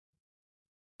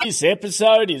This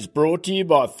episode is brought to you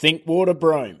by Thinkwater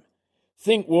Broome.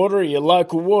 Thinkwater are your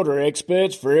local water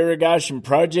experts for irrigation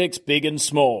projects big and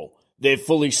small. Their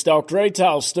fully stocked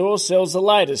retail store sells the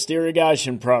latest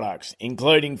irrigation products,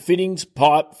 including fittings,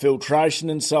 pipe,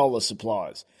 filtration and solar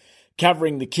supplies.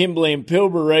 Covering the Kimberley and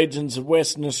Pilbara regions of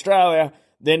Western Australia,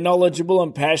 their knowledgeable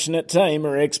and passionate team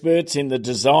are experts in the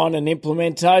design and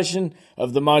implementation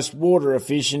of the most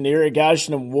water-efficient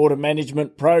irrigation and water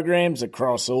management programs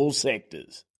across all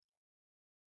sectors.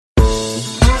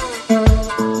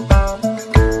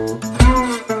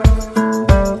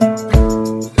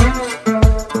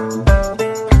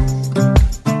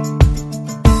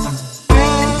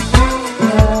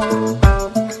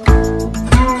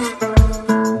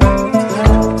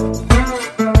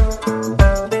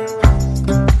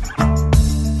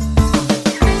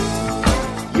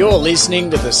 You're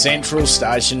listening to the Central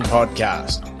Station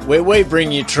podcast, where we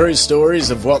bring you true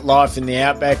stories of what life in the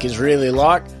outback is really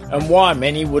like and why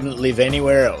many wouldn't live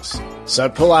anywhere else. So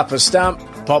pull up a stump,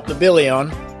 pop the billy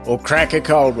on, or crack a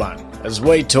cold one as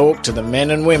we talk to the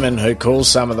men and women who call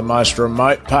some of the most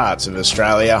remote parts of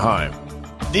Australia home.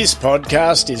 This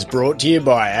podcast is brought to you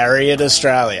by Ariat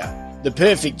Australia, the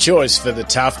perfect choice for the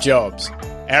tough jobs.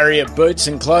 Ariat boots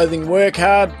and clothing work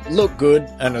hard, look good,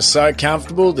 and are so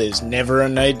comfortable there's never a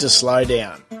need to slow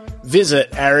down.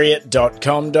 Visit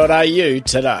ariat.com.au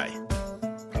today.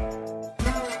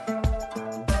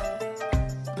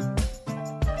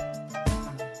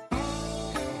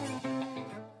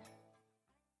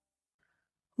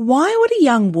 Why would a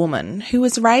young woman who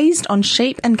was raised on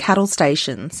sheep and cattle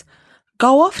stations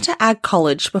go off to ag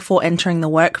college before entering the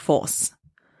workforce?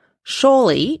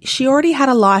 Surely she already had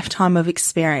a lifetime of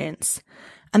experience,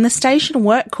 and the station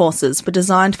work courses were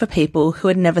designed for people who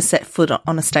had never set foot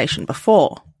on a station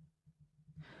before.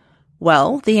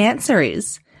 Well, the answer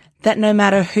is that no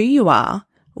matter who you are,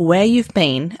 where you've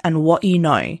been, and what you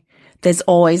know, there's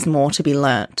always more to be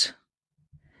learnt.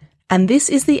 And this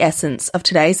is the essence of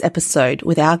today's episode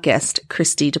with our guest,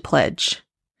 Christy DePledge.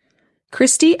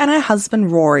 Christy and her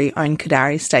husband Rory own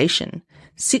K'dari Station,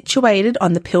 situated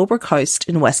on the Pilbara coast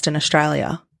in Western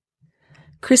Australia.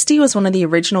 Christy was one of the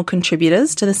original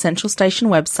contributors to the Central Station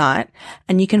website,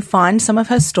 and you can find some of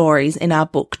her stories in our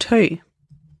book too.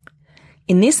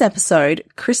 In this episode,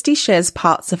 Christy shares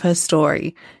parts of her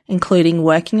story, including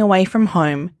working away from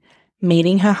home,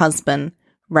 meeting her husband,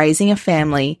 raising a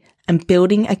family, and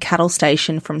building a cattle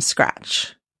station from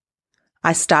scratch.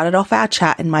 I started off our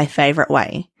chat in my favourite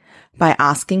way, by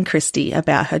asking Christy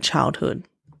about her childhood.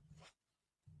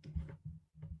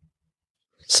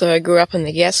 So I grew up in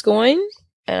the Gascoyne,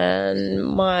 and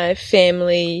my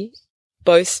family,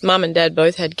 both mum and dad,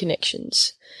 both had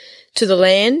connections to the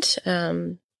land.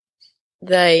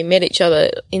 They met each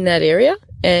other in that area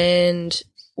and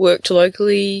worked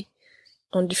locally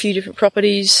on a few different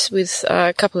properties with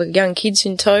a couple of young kids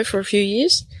in tow for a few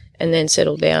years, and then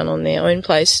settled down on their own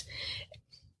place.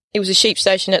 It was a sheep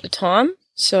station at the time,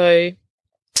 so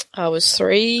I was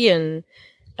 3 and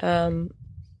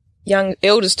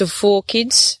eldest of 4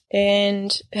 kids,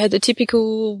 and had the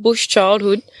typical bush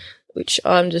childhood, which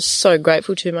I'm just so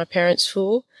grateful to my parents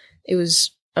for. It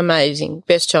was amazing,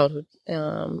 best childhood.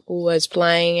 Always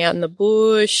playing out in the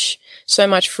bush, so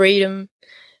much freedom.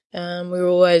 We were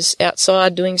always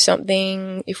outside doing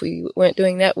something. If we weren't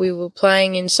doing that, we were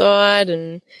playing inside,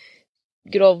 and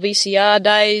good old VCR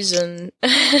days and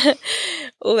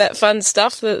all that fun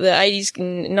stuff that the 80s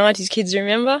and 90s kids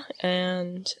remember.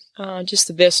 And just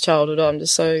the best childhood. I'm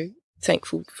just so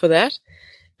thankful for that.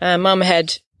 Mum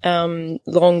had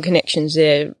long connections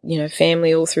there,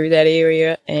 family all through that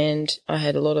area, and I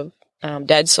had a lot of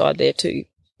dad's side there too,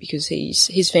 because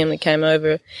his family came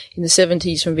over in the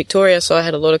 70s from Victoria, so I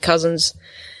had a lot of cousins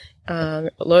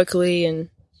locally, and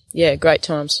yeah, great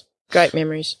times, great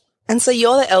memories. And so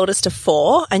you're the eldest of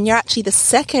 4, and you're actually the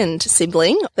second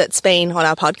sibling that's been on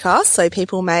our podcast, so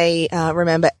people may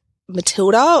remember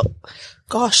Matilda.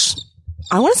 Gosh,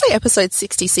 I want to say episode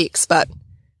 66, but it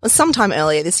was sometime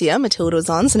earlier this year Matilda was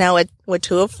on, so now we're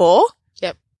 2 of 4.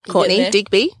 Yep. Courtney,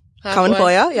 Digby, Cohen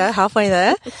Hoyer, halfway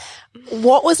there.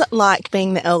 What was it like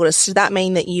being the eldest? Did that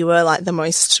mean that you were like the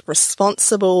most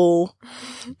responsible,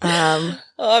 I've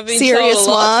been serious told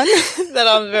a lot one? that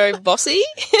I'm very bossy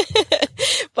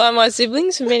by my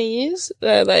siblings for many years.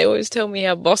 They always tell me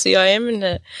how bossy I am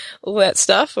and all that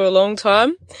stuff for a long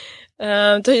time.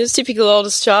 As typical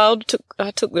oldest child,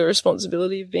 I took the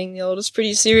responsibility of being the oldest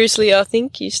pretty seriously, I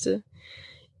think. Used to,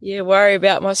 worry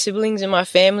about my siblings and my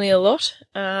family a lot.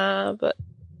 But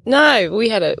no, we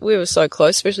were so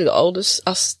close, especially the older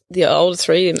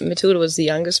 3. Matilda was the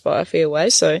youngest by a fair way.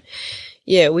 So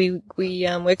yeah,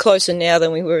 we're closer now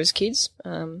than we were as kids.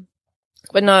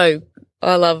 But no,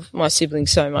 I love my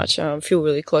siblings so much. I feel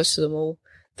really close to them all.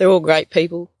 They're all great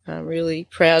people. I'm really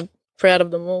proud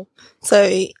of them all.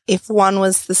 So if one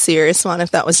was the serious one,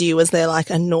 if that was you, was there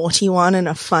like a naughty one and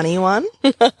a funny one?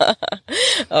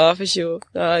 Oh, for sure.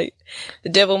 The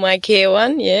devil may care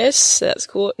one, yes, that's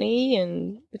Courtney,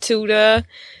 and Matilda,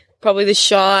 probably the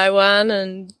shy one,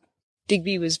 and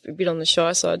Digby was a bit on the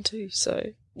shy side too.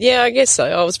 So yeah, I guess so.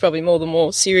 I was probably the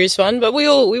more serious one, but we've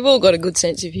all got a good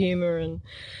sense of humour and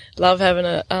love having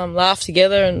a laugh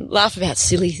together and laugh about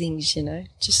silly things,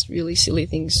 just really silly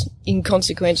things,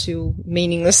 inconsequential,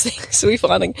 meaningless things.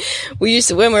 We used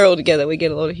to, when we're all together, we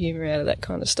get a lot of humour out of that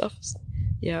kind of stuff.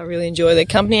 Yeah, I really enjoy their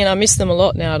company and I miss them a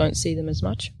lot now. I don't see them as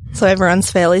much. So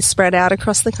everyone's fairly spread out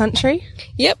across the country?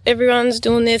 Yep, everyone's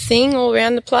doing their thing all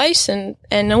around the place and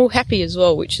all happy as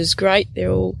well, which is great. They're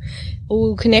all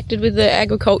connected with the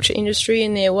agriculture industry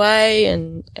in their way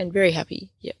and very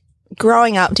happy. Yep.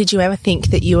 Growing up, did you ever think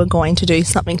that you were going to do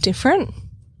something different?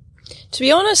 To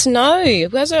be honest, no.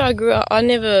 As I grew up, I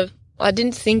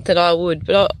didn't think that I would,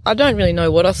 but I don't really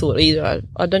know what I thought either.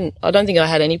 I don't think I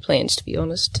had any plans, to be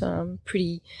honest.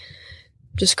 Pretty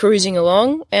just cruising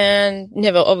along and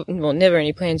never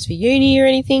any plans for uni or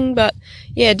anything, but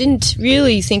yeah, didn't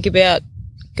really think about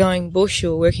going bush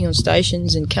or working on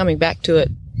stations and coming back to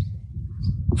it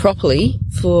properly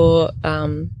for,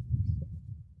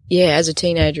 as a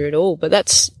teenager at all. But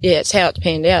it's how it's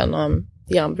panned out, and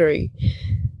I'm very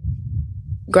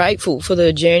grateful for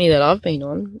the journey that I've been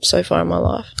on so far in my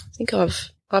life. I think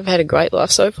I've had a great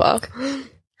life so far.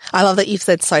 I love that you've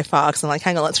said so far, because I'm like,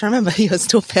 hang on, let's remember you're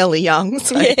still fairly young.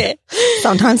 So yeah.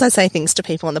 Sometimes I say things to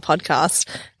people on the podcast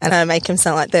and I make them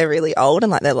sound like they're really old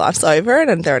and like their life's over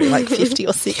and they're only like 50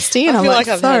 or 60. And I I'm feel like,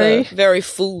 I've sorry. had a very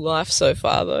full life so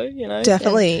far though,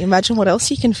 Definitely. Yeah. Imagine what else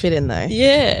you can fit in though.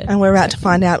 Yeah. And we're about to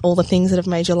find out all the things that have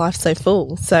made your life so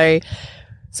full. So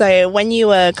when you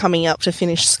were coming up to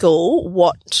finish school,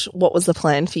 what was the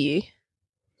plan for you?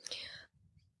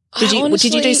 Did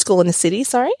you do school in the city?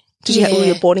 Sorry? Were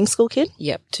you a boarding school kid?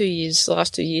 Yep,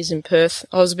 last 2 years in Perth.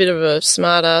 I was a bit of a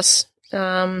smart ass.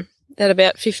 At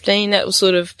about 15, that was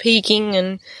sort of peaking,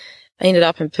 and I ended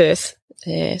up in Perth.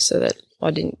 Yeah, so that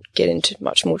I didn't get into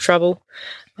much more trouble.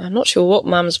 I'm not sure what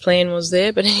Mum's plan was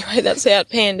there, but anyway, that's how it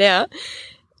panned out.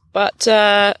 But,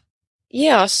 I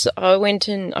went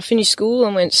and I finished school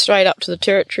and went straight up to the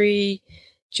Territory,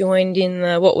 joined in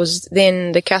what was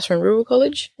then the Katherine Rural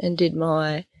College, and did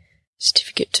my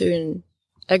certificate 2 in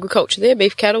agriculture there,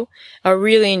 beef cattle. I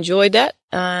really enjoyed that,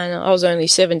 and I was only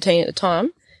 17 at the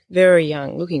time. Very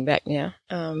young, looking back now.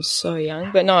 So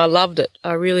young. But no, I loved it.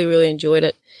 I really, really enjoyed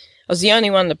it. I was the only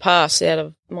one to pass out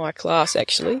of my class,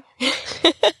 actually,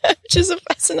 which is a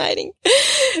fascinating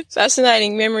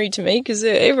memory to me, because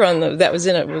everyone that was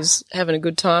in it was having a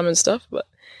good time and stuff. But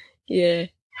yeah,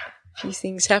 a few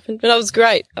things happened, but that was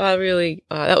great. I really,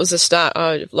 that was the start.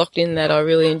 I locked in that I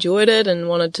really enjoyed it and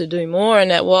wanted to do more.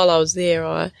 And that while I was there,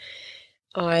 I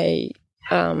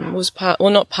was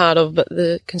not part of, but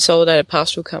the Consolidated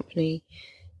Pastoral Company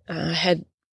had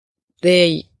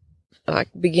their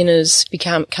beginners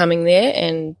coming there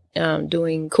and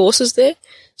doing courses there.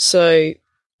 So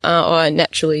I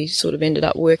naturally sort of ended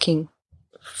up working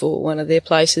for one of their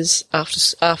places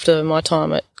after my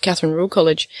time at Katherine Rural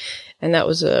College, and that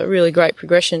was a really great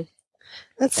progression.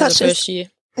 That's such the first year.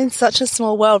 It's such a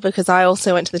small world, because I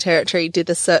also went to the Territory, did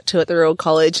the Cert 2 at the Rural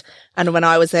College, and when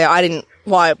I was there, I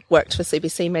worked for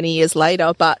CBC many years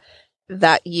later, but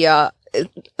that year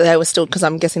they were still, because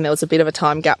I'm guessing there was a bit of a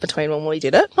time gap between when we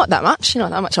did it. Not that much, you're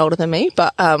not that much older than me,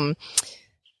 but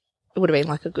it would have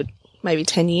been like a good maybe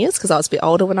 10 years, because I was a bit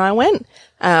older when I went.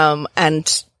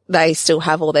 And they still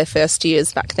have all their first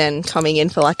years back then coming in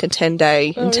for like a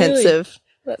 10-day intensive. Really?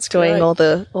 That's doing great.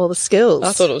 all the skills.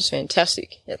 I thought it was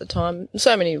fantastic at the time.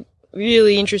 So many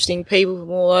really interesting people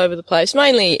from all over the place,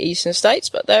 mainly eastern states,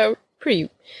 but they were pretty,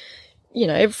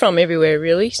 from everywhere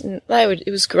really. And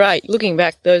it was great. Looking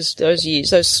back, those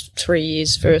years, those 3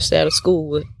 years first out of school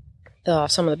were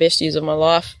some of the best years of my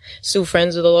life. Still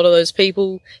friends with a lot of those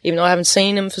people, even though I haven't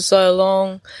seen them for so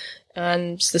long.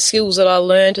 And the skills that I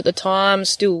learn't at the time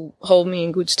still hold me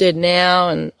in good stead now.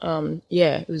 And,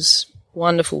 it was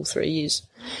wonderful 3 years.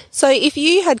 So if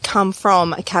you had come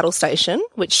from a cattle station,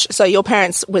 so your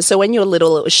parents so when you were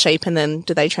little it was sheep, and then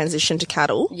did they transition to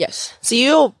cattle? Yes. So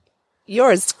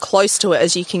you're as close to it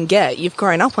as you can get. You've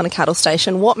grown up on a cattle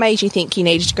station. What made you think you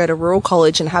needed to go to rural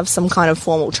college and have some kind of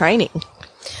formal training?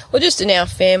 Well, just in our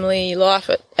family life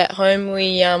at home,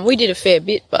 we did a fair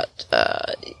bit, but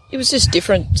it was just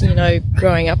different,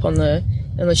 growing up on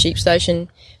the sheep station.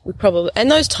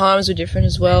 and those times were different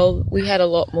as well. We had a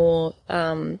lot more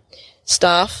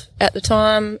staff at the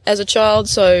time as a child,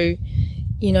 so,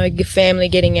 you know, your family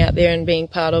getting out there and being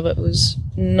part of it was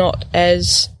not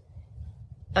as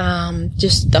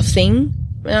just a thing.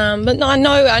 But no,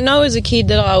 I know as a kid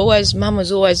that Mum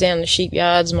was always down in the sheep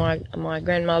yards. My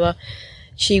grandmother,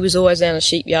 she was always down in the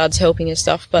sheep yards helping and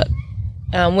stuff, but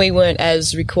we weren't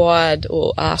as required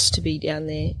or asked to be down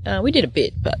there. We did a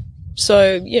bit, but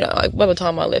so, you know, by the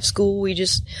time I left school,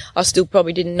 I still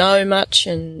probably didn't know much,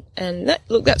 and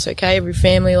that's okay. Every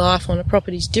family life on a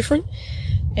property is different,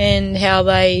 and how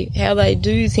they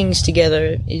do things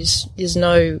together there's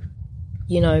no,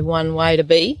 you know, one way to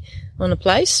be on a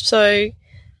place. So,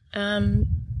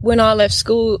 when I left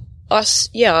school, I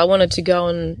wanted to go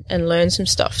and learn some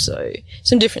stuff, so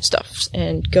some different stuff,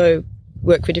 and go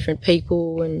work for different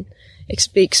people and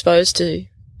be exposed to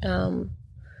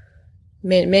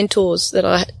mentors that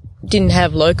I didn't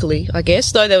have locally, I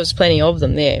guess, though there was plenty of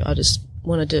them there. I just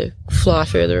wanted to fly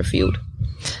further afield.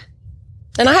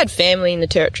 And I had family in the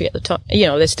Territory at the time. You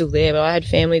know, they're still there, but I had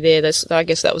family there. I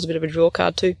guess that was a bit of a draw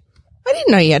card too. I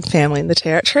didn't know you had family in the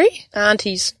Territory.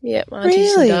 Aunties, yeah,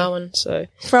 really? in Darwin. So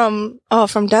from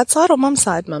Dad's side or Mum's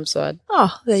side? Mum's side.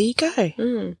 Oh, there you go.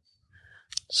 Mm.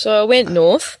 So I went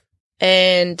north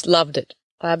and loved it.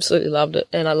 I absolutely loved it,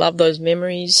 and I love those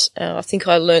memories. I think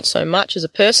I learnt so much as a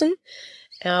person.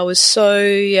 I was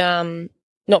so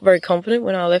not very confident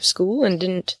when I left school, and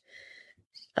didn't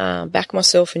back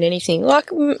myself in anything.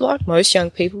 Like most young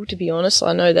people, to be honest.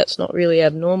 I know that's not really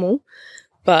abnormal,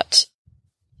 but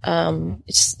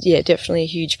it's definitely a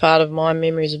huge part of my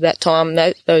memories of that time.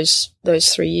 Those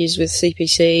 3 years with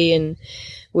CPC and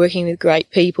working with great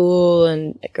people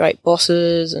and great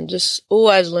bosses, and just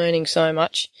always learning so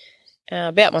much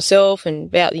about myself and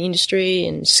about the industry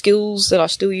and skills that I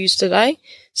still use today.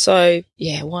 So,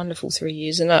 yeah, wonderful 3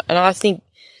 years. And I think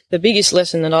the biggest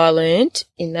lesson that I learned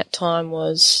in that time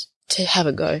was to have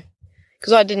a go.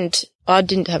 Because I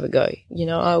didn't have a go. You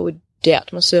know, I would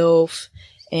doubt myself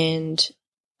and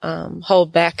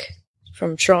hold back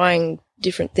from trying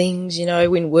different things, you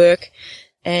know, in work,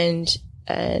 and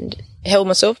held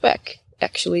myself back,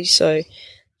 actually. So,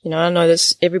 you know, I know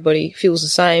everybody feels the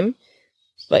same.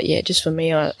 But yeah, just for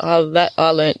me, I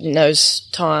learnt in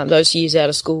those years out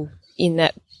of school, in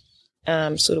that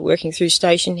sort of working through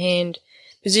station hand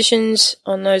positions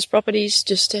on those properties,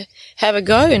 just to have a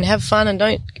go and have fun, and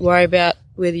don't worry about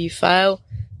whether you fail,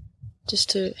 just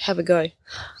to have a go.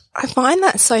 I find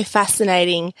that so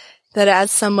fascinating that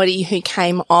as somebody who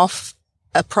came off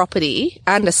a property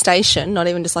and a station, not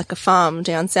even just like a farm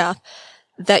down south,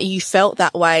 that you felt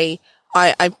that way.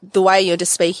 The way you're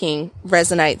just speaking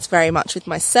resonates very much with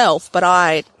myself, but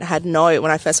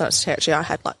when I first went to Territory, I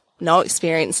had like no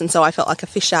experience, and so I felt like a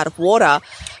fish out of water.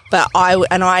 But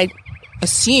I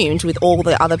assumed with all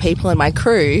the other people in my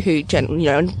crew who, you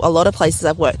know, a lot of places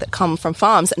I've worked that come from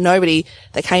farms, that nobody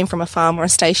that came from a farm or a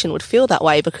station would feel that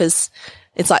way, because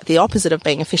it's like the opposite of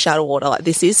being a fish out of water. Like,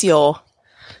 this is your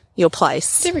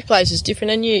place. Every place is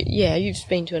different, and you've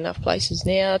been to enough places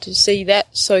now to see that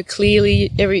so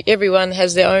clearly. Everyone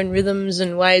has their own rhythms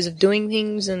and ways of doing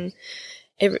things, and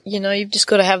you've just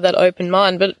got to have that open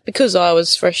mind. But because I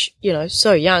was fresh, you know,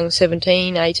 so young,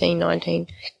 17, 18, 19,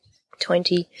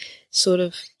 20, sort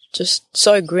of just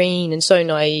so green and so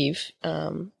naive,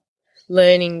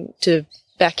 learning to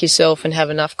back yourself and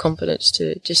have enough confidence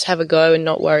to just have a go and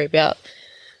not worry about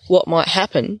what might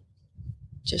happen.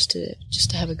 Just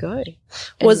to have a go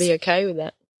and be okay with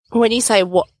that. When you say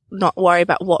not worry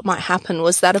about what might happen,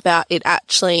 was that about it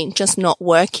actually just not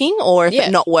working, or if it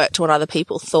not worked, what other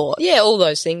people thought? Yeah, all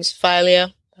those things.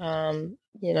 Failure,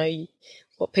 you know,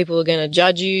 what people are going to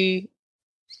judge you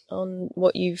on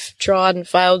what you've tried and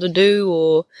failed to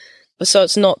do, so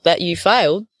it's not that you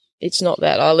failed. It's not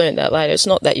that. I learned that later. It's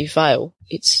not that you fail.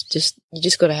 It's just, you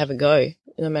just got to have a go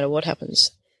no matter what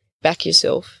happens. Back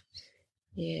yourself.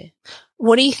 Yeah.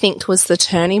 What do you think was the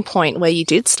turning point where you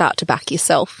did start to back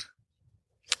yourself?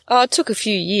 It took a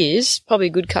few years, probably a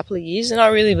good couple of years, and I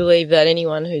really believe that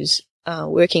anyone who's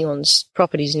working on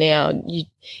properties now, you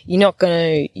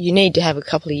need to have a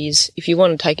couple of years. If you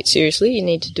want to take it seriously, you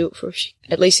need to do it for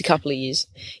at least a couple of years.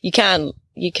 You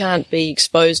can't be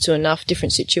exposed to enough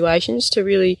different situations to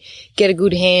really get a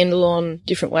good handle on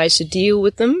different ways to deal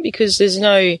with them, because there's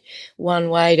no one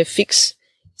way to fix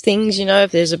things. You know,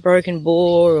 if there's a broken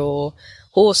bore or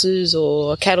horses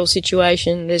or a cattle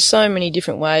situation, there's so many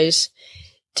different ways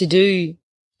to do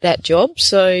that job.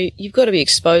 So you've got to be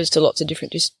exposed to lots of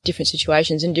different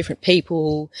situations and different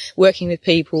people, working with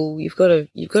people. You've got to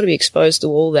be exposed to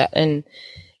all that, and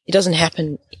it doesn't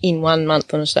happen in 1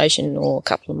 month on a station or a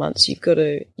couple of months. You've got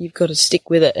to stick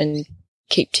with it and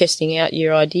keep testing out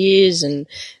your ideas and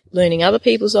learning other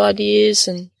people's ideas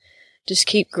and just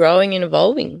keep growing and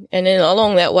evolving. And then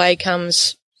along that way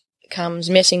comes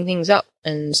messing things up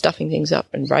and stuffing things up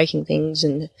and breaking things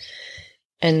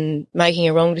and making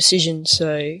a wrong decision.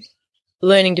 So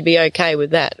learning to be okay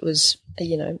with that was,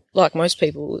 like most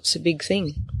people, it's a big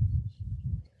thing.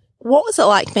 What was it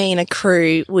like being a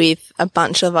crew with a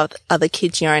bunch of other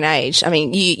kids your own age? I mean,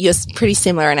 you're pretty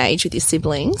similar in age with your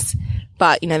siblings,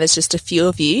 but, there's just a few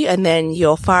of you, and then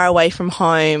you're far away from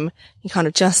home, you're kind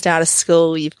of just out of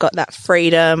school, you've got that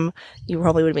freedom, you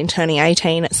probably would have been turning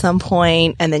 18 at some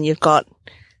point, and then you've got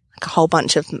like a whole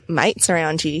bunch of mates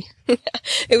around you.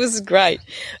 It was great.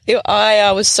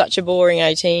 I was such a boring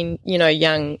 18,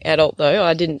 young adult though.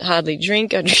 I didn't hardly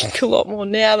drink. I drink a lot more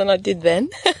now than I did then.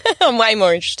 I'm way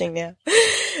more interesting now.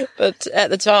 But at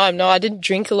the time, no, I didn't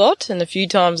drink a lot. And the few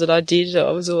times that I did,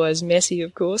 I was always messy,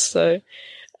 of course. So,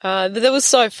 that was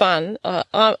so fun.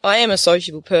 I am a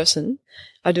sociable person.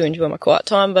 I do enjoy my quiet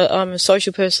time, but I'm a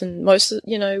social person most,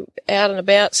 out and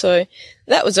about. So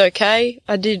that was okay.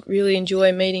 I did really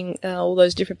enjoy meeting all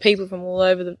those different people from all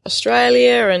over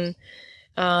Australia. And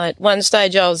at one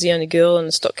stage, I was the only girl in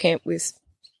the stock camp with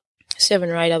 7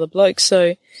 or 8 other blokes.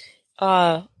 So,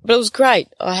 but it was great.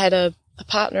 I had a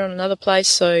partner on another place.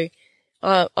 So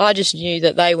I just knew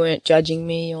that they weren't judging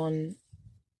me on,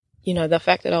 the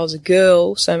fact that I was a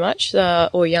girl so much,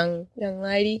 or a young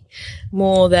lady,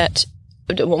 more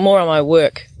on my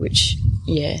work, which,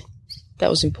 that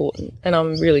was important. And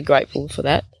I'm really grateful for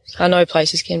that. I know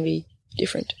places can be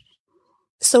different.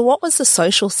 So what was the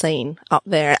social scene up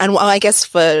there? And I guess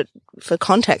for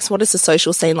context, what is the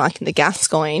social scene like in the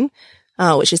Gascoyne,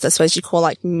 which is, I suppose you call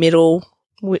like middle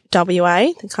WA,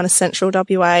 the kind of central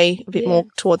WA, a bit more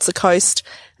towards the coast.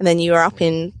 And then you were up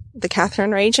in the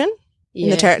Katherine region, in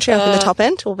the Territory, up in the top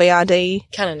end, or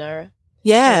VRD? Kununurra.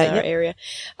 Yeah. Area.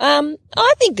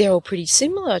 I think they're all pretty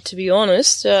similar, to be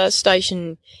honest.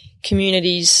 Station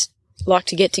communities like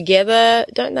to get together,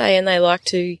 don't they? And they like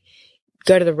to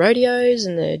go to the rodeos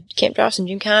and the camp drafts and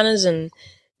gymkhanas, and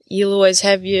you'll always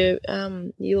have your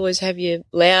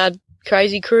loud,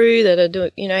 crazy crew that are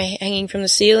doing, hanging from the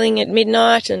ceiling at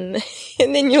midnight, and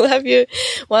and then you'll have your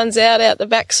ones out the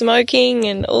back smoking,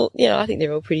 and all. I think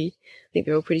they're all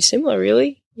pretty similar,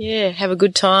 really. Yeah, have a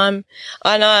good time.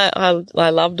 I know I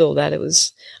loved all that.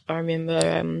 I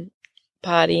remember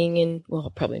partying and,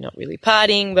 well, probably not really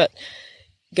partying, but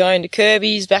going to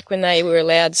Kirby's back when they were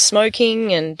allowed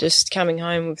smoking, and just coming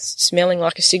home with smelling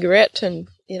like a cigarette, and,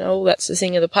 that's the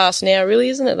thing of the past now, really,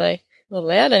 isn't it? They're not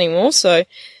allowed anymore. So,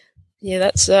 yeah,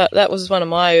 that was one of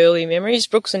my early memories.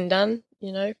 Brooks and Dunn,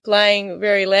 playing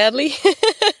very loudly,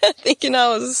 thinking I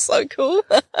was so cool.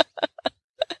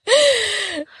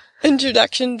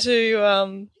 Introduction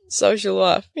to social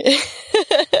life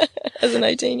as an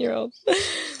 18-year-old.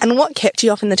 And what kept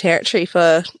you up in the Territory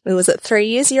for, was it 3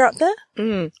 years you're up there?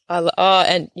 On the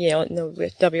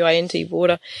WANT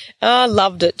border. I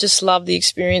loved it. Just loved the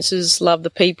experiences, loved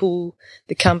the people.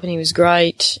 The company was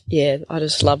great. Yeah, I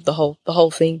just loved the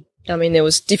whole thing. I mean, there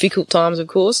was difficult times, of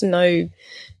course, no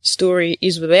story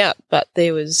is without, but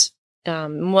there was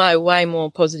way more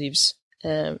positives.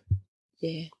 For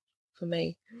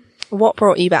me. What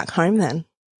brought you back home then?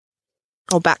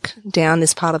 Or back down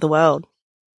this part of the world?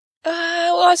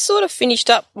 Well, I sort of finished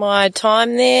up my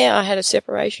time there. I had a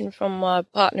separation from my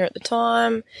partner at the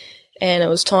time, and it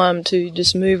was time to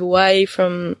just move away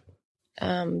from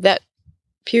that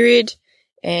period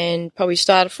and probably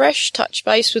start afresh, touch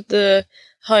base with the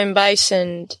home base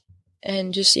and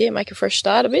just, make a fresh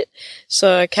start a bit.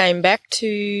 So I came back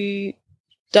to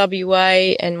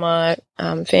WA and my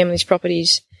family's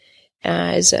properties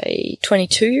as a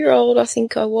 22-year-old, I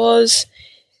think I was,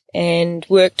 and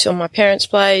worked on my parents'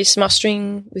 place,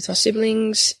 mustering with my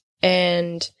siblings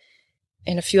and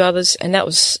a few others, and that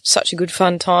was such a good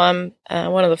fun time.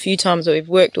 One of the few times that we've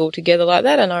worked all together like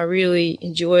that, and I really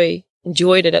enjoyed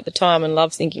it at the time and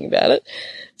loved thinking about it.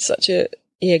 Such a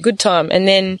good time. And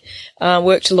then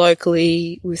worked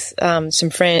locally with some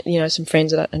friends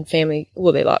that and family,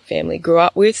 well, they're like family, grew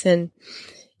up with, and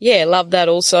loved that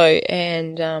also,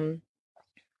 and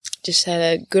just had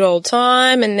a good old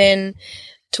time. And then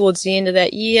towards the end of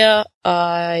that year,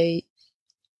 I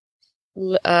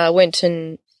went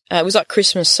and it was like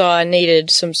Christmas, so I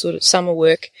needed some sort of summer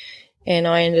work, and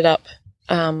I ended up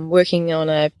working on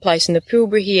a place in the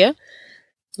Pilbara here,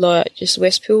 like just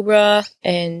West Pilbara,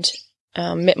 and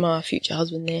met my future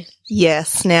husband there.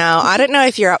 Yes. Now, I don't know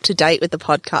if you're up to date with the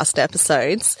podcast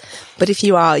episodes, but if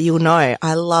you are, you'll know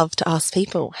I love to ask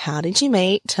people, how did you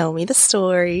meet? Tell me the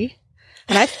story.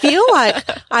 And I feel like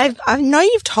I know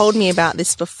you've told me about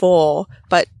this before,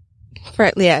 but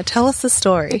tell us the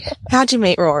story. How'd you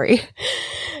meet Rory?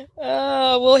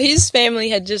 Well, his family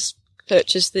had just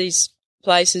purchased these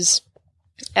places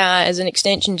as an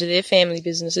extension to their family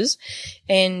businesses,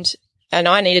 and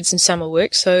I needed some summer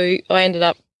work, so I ended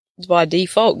up by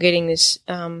default getting this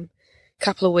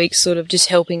couple of weeks sort of just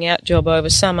helping out job over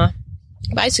summer.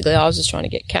 Basically, I was just trying to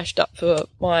get cashed up for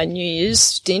my New Year's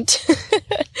stint.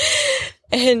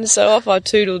 And so off I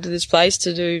tootled to this place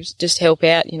to do just help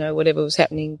out, whatever was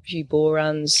happening, a few bore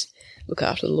runs, look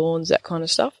after the lawns, that kind of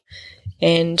stuff.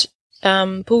 And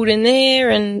pulled in there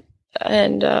and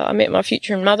I met my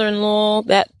future mother-in-law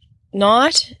that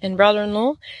night and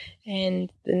brother-in-law.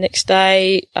 And the next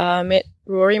day I met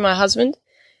Rory, my husband,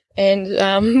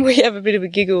 and we have a bit of a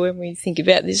giggle when we think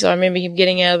about this. I remember him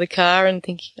getting out of the car and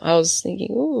I was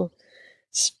thinking, ooh,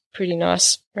 it's a pretty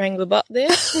nice Wrangler butt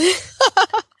there.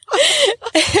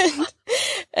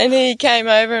 and he came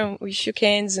over and we shook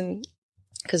hands, and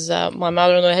because my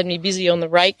mother-in-law had me busy on the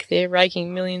rake there,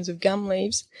 raking millions of gum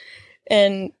leaves,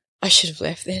 and I should have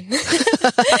left then.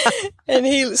 And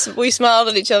we smiled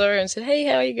at each other and said, "Hey,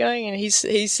 how are you going?" And he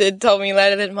told me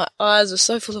later that my eyes were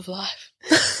so full of life.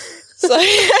 So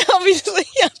obviously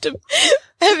after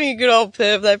having a good old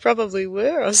perv, they probably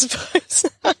were, I suppose.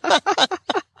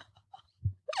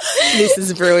 This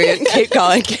is brilliant. Keep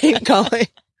going.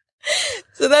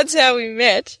 So that's how we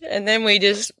met, and then we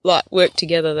just worked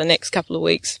together the next couple of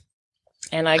weeks.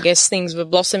 And I guess things were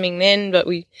blossoming then, but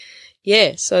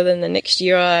so then the next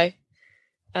year I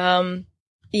went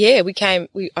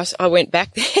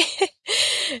back there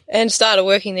and started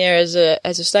working there as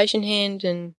a station hand,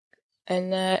 and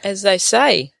as they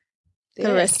say,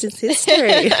 the rest is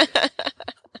history.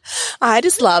 I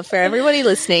just love, for everybody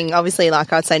listening, obviously,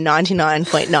 I'd say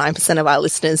 99.9% of our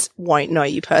listeners won't know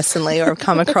you personally or have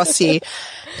come across you.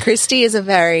 Christy is a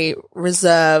very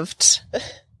reserved,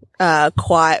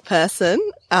 quiet person,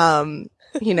 and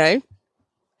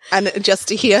just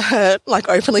to hear her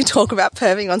openly talk about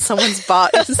perving on someone's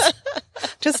butt is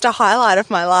just a highlight of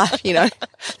my life,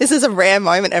 This is a rare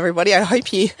moment, everybody. I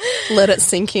hope you let it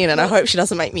sink in, and I hope she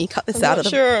doesn't make me cut this out of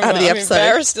the episode. I'm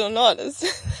embarrassed or not.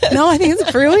 No, I think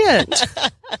it's brilliant.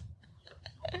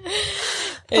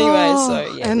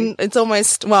 Anyway, and it's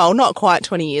almost, not quite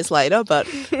 20 years later, but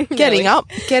getting up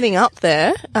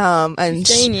there. And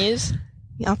 15 years.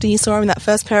 After you saw him in that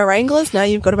first pair of Wranglers, now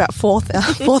you've got about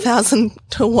 4,000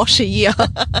 to wash a year.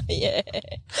 Yeah.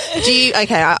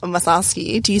 I must ask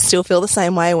you, do you still feel the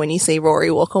same way when you see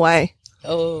Rory walk away?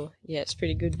 Oh, yeah, it's a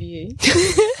pretty good view.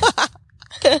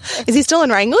 Is he still in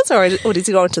Wranglers or does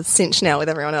he go into the cinch now with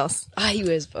everyone else? He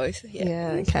wears both.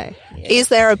 Yeah, okay. Yeah. Is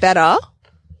there a better,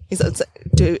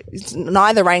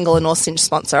 neither Wrangler nor cinch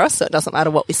sponsor us, so it doesn't matter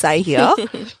what we say here.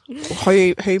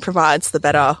 Who provides the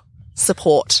better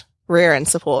support? Rear end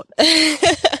support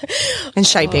and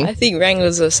shaping. I think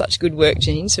Wranglers are such good work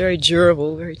jeans, very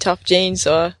durable, very tough jeans,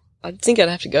 so I think I'd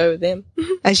have to go with them.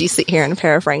 As you sit here in a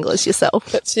pair of Wranglers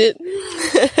yourself. That's it.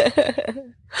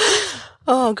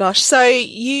 Oh gosh. So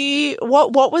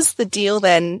what was the deal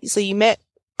then? So you met,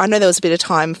 I know there was a bit of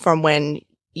time from when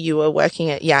you were working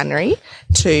at Yanri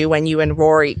to when you and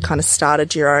Rory kind of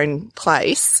started your own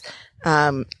place.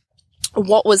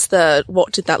 What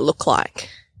did that look like?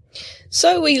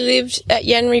 So we lived at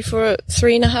Yanri for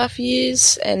 3.5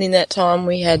 years, and in that time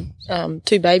we had 2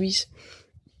 babies,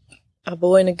 a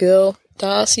boy and a girl,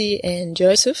 Darcy and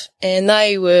Joseph, and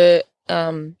they were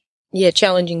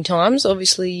challenging times.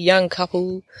 Obviously, young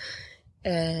couple,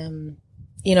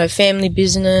 family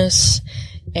business,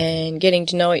 and getting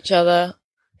to know each other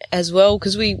as well,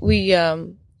 because our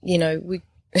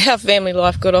family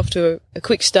life got off to a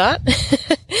quick start.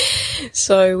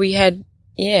 So we had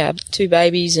 2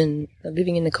 babies and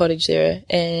living in the cottage there,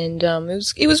 and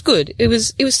it was good. It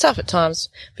was tough at times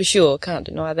for sure, can't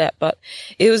deny that, but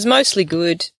it was mostly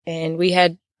good. And we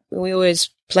always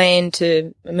planned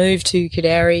to move to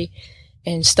K'gari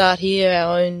and start here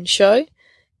our own show,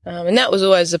 and that was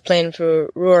always the plan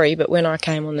for Rory. But when I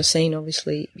came on the scene,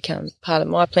 obviously it became part of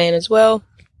my plan as well.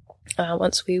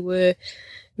 Once we were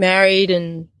married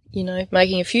and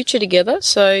making a future together,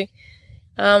 so.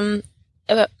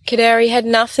 K'gari had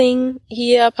nothing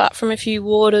here apart from a few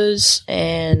waters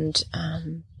and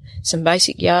some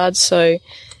basic yards. So,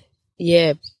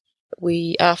 once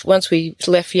we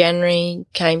left Yanri,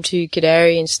 came to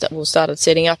K'gari and started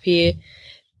setting up here.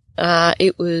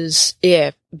 It was,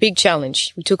 a big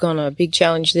challenge. We took on a big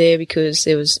challenge there because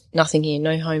there was nothing here,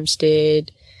 no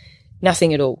homestead,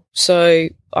 nothing at all. So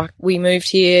we moved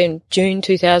here in June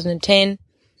 2010.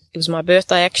 It was my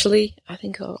birthday, actually. I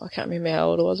think, I can't remember how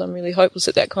old I was. I'm really hopeless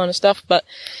at that kind of stuff. But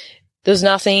there's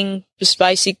nothing, just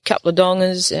basic couple of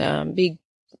dongers, big,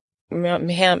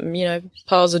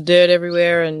 piles of dirt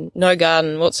everywhere and no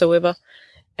garden whatsoever.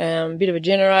 Bit of a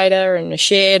generator and a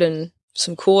shed and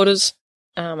some quarters.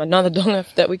 Another donga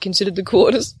that we considered the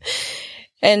quarters.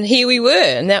 And here we were,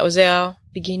 and that was our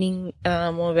beginning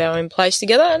of our own place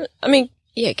together. And, I mean,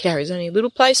 Kidari's only a little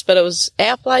place, but it was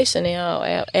our place and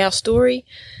our story,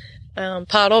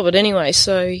 part of it anyway.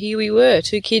 So here we were,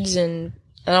 2 kids, and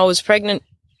I was pregnant,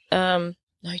 no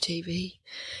TV.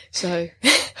 So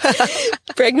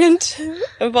pregnant.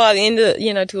 And by the end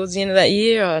of, towards the end of that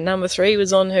year, number 3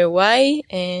 was on her way,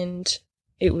 and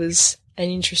it was an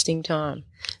interesting time.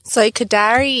 So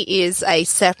Kidari is a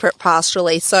separate pastoral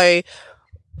lease. So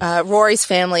Rory's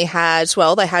family had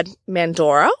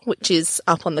Mandorah, which is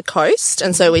up on the coast.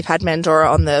 And so we've had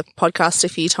Mandorah on the podcast a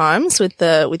few times with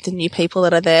the new people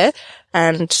that are there.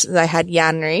 And they had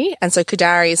Yanri. And so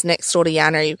Kidari is next door to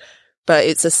Yanri, but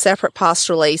it's a separate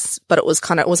pastoral lease, but it was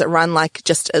was it run like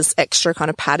just as extra kind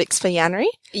of paddocks for Yanri?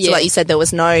 Yeah. So like you said, there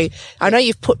was no, I know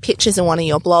you've put pictures in one of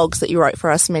your blogs that you wrote for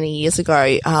us many years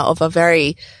ago, of a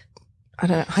very,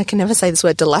 I can never say this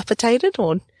word, dilapidated,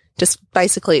 or just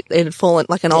basically it had fallen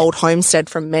like an old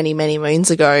homestead from many, many moons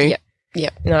ago.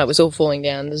 Yep. No, it was all falling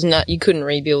down. You couldn't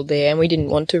rebuild there, and we didn't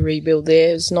want to rebuild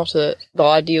there. It was not the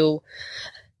ideal,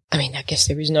 I mean, I guess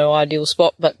there is no ideal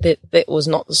spot, but that was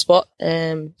not the spot.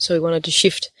 So we wanted to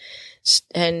shift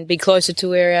and be closer to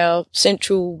where our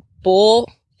central bore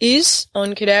is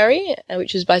on Kidari,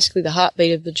 which is basically the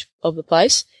heartbeat of the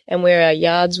place, and where our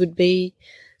yards would be.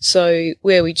 So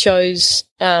where we chose,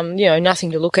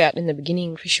 nothing to look at in the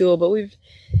beginning for sure, but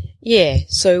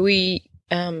so we,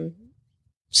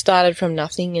 started from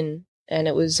nothing, and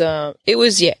it was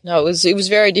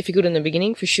very difficult in the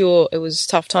beginning for sure. It was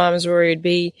tough times where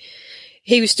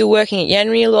he was still working at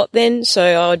Yanri a lot then,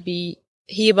 so I'd be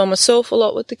here by myself a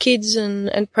lot with the kids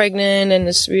and pregnant, and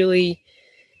this really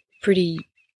pretty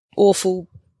awful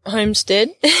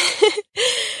homestead.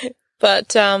 But,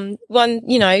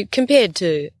 compared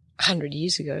to 100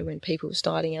 years ago when people were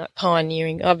starting out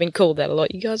pioneering, I've been called that a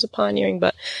lot. You guys are pioneering,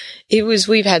 but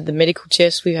we've had the medical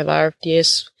chest, we have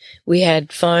RFDS, we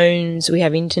had phones, we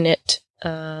have internet.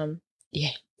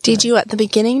 Did you at the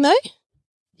beginning though?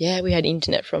 Yeah, we had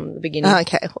internet from the beginning. Oh,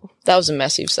 okay. That was a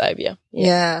massive saviour.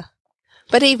 Yeah.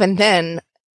 But even then,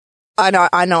 I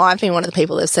know I've been one of the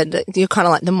people that said that you're kind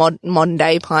of like the modern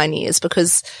day pioneers,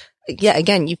 because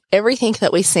again, everything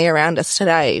that we see around us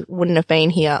today wouldn't have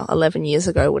been here 11 years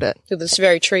ago, would it? So this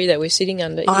very tree that we're sitting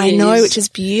under. I know, which is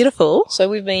beautiful. So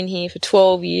we've been here for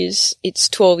 12 years. It's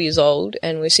 12 years old,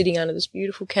 and we're sitting under this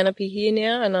beautiful canopy here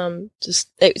now. And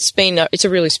it's a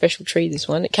really special tree, this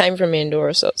one. It came from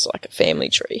Mandorah, so it's like a family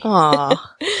tree. Oh,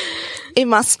 it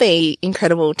must be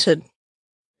incredible to,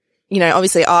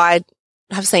 obviously I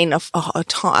have seen a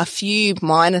few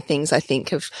minor things, I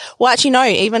think,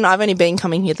 even I've only been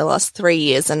coming here the last 3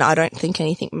 years, and I don't think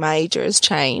anything major has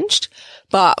changed.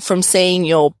 But from seeing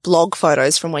your blog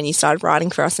photos from when you started writing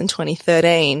for us in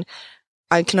 2013,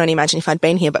 I can only imagine if I'd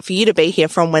been here, but for you to be here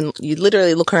from when you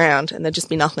literally look around and there'd just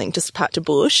be nothing, just a patch of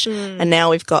bush. And now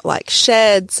we've got like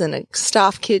sheds and a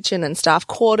staff kitchen and staff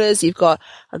quarters. You've got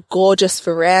a gorgeous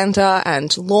veranda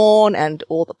and lawn and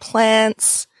all the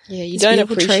plants. Yeah, you don't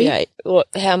appreciate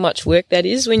how much work that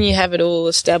is when you have it all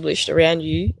established around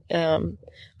you.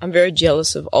 I'm very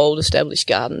jealous of old established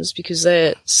gardens because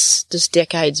they're just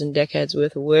decades and decades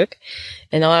worth of work.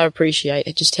 And I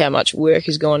appreciate just how much work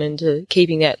has gone into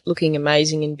keeping that looking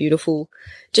amazing and beautiful.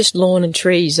 Just lawn and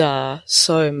trees are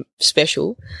so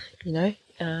special,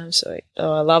 So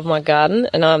I love my garden,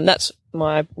 and that's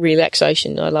my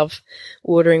relaxation. I love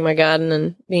watering my garden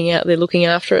and being out there looking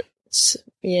after it. It's,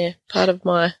 part of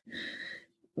my,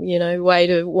 way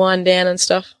to wind down and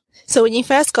stuff. So when you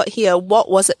first got here, what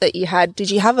was it that you had? Did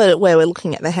you have where we're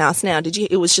looking at the house now?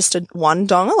 It was just one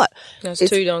donga? No, it's 2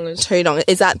 dongas. 2 dongas.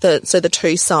 Is that the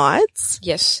 2 sides?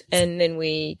 Yes. And then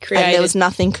we created. And there was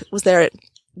nothing,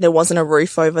 there wasn't a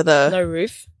roof over the. No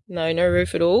roof. No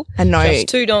roof at all. And just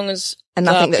 2 dongas and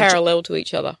nothing parallel to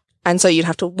each other. And so you'd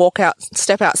have to walk out,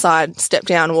 step outside, step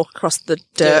down, walk across the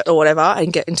dirt or whatever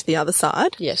and get into the other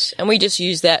side. Yes. And we just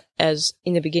used that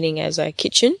in the beginning as a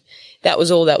kitchen. That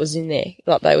was all that was in there.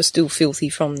 Like they were still filthy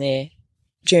from their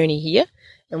journey here.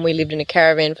 And we lived in a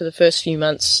caravan for the first few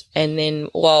months. And then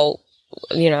while,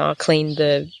 I cleaned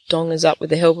the dongas up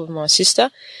with the help of my sister,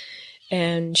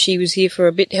 and she was here for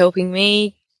a bit helping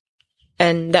me.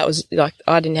 And that was like,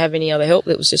 I didn't have any other help.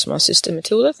 That was just my sister,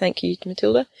 Matilda. Thank you,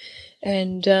 Matilda.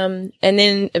 And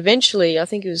then eventually, I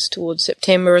think it was towards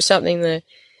September or something, the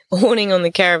awning on the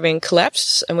caravan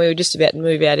collapsed and we were just about to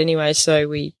move out anyway. So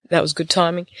that was good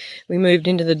timing. We moved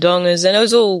into the dongas and it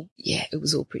was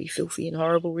all pretty filthy and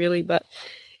horrible really, but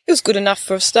it was good enough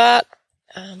for a start.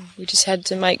 We just had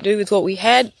to make do with what we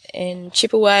had and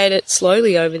chip away at it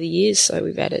slowly over the years. So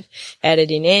we've added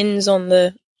in ends on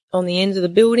the ends of the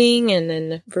building and then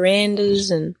the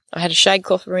verandas, and I had a shade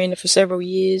cloth veranda for several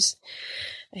years.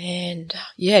 And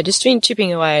just been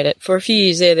chipping away at it. For a few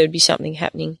years there'd be something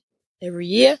happening every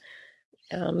year.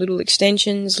 Little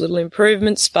extensions, little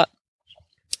improvements, but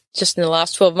just in the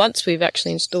last 12 months we've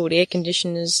actually installed air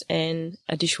conditioners and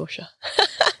a dishwasher.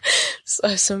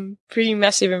 So some pretty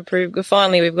massive improvement.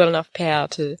 Finally, we've got enough power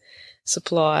to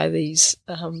supply these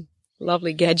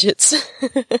lovely gadgets.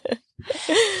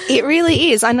 It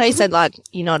really is. I know you said like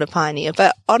you're not a pioneer,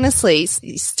 but honestly,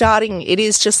 starting, it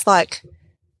is just like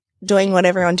doing what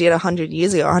everyone did 100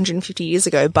 years ago, 150 years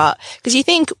ago. But because you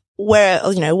think what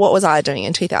was I doing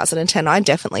in 2010? I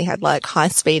definitely had like high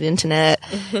speed internet,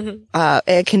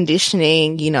 air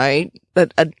conditioning, a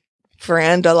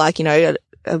veranda, like, a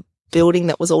building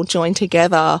that was all joined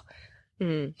together.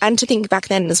 And to think back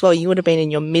then as well, you would have been in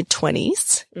your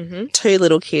mid-20s, 2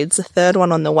 little kids, a third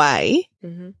one on the way.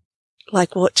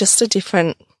 Like what, just a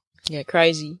different... Yeah,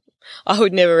 crazy. I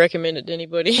would never recommend it to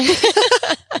anybody.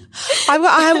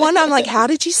 I wonder, I'm like, how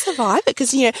did you survive it?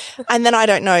 Because, and then I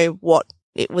don't know what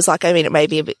it was like. I mean, it may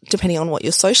be a bit, depending on what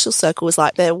your social circle was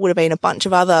like, there would have been a bunch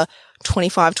of other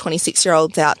 25,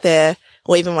 26-year-olds out there,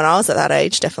 or even when I was at that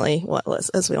age, definitely,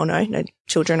 as we all know, no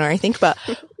children or anything, but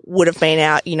would have been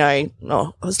out, I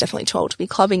was definitely too old to be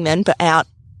clubbing then, but out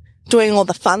doing all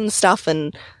the fun stuff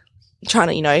and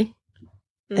trying to,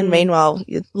 and meanwhile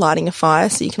you're lighting a fire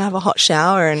so you can have a hot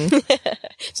shower and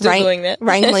doing that.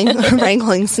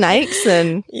 wrangling snakes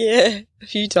and... Yeah, a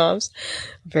few times.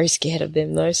 I'm very scared of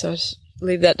them though, so I just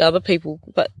leave that to other people.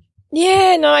 But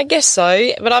yeah, no, I guess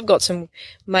so. But I've got some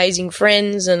amazing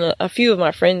friends and a few of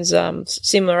my friends,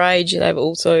 similar age, and they've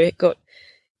also got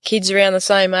kids around the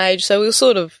same age. So we were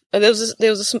sort of, there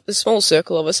was a small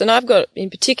circle of us, and I've got, in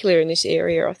particular in this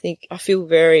area, I feel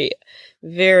very,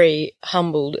 very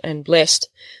humbled and blessed.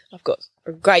 I've got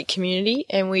a great community,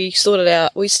 and we started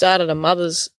a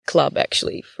mothers club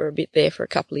actually for a bit there for a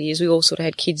couple of years. We all sort of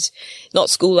had kids, not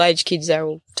school age kids, they were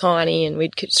all tiny, and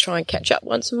we'd try and catch up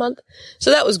once a month. So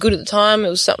that was good at the time. It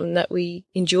was something that we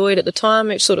enjoyed at the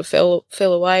time. It sort of fell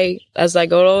away as they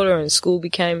got older and school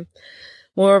became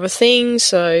more of a thing.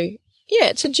 So yeah,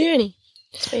 it's a journey.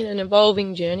 It's been an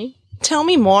evolving journey. Tell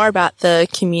me more about the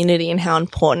community and how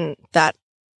important that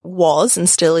was and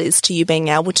still is to you being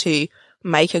able to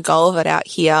make a goal of it out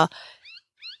here,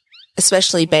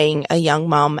 especially being a young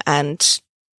mum and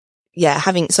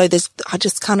I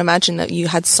just can't imagine that you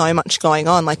had so much going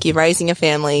on. Like you're raising a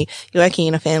family, you're working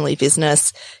in a family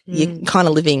business, you're kind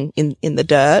of living in the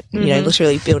dirt,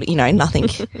 literally building, nothing,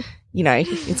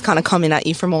 it's kind of coming at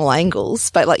you from all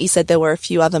angles. But like you said, there were a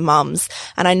few other mums,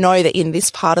 and I know that in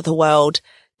this part of the world,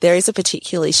 there is a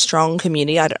particularly strong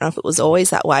community. I don't know if it was always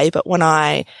that way, but when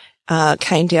I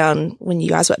came down, when you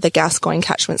guys were at the Gascoyne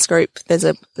Catchments Group, there's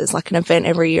like an event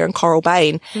every year in Coral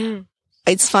Bay, and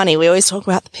it's funny, we always talk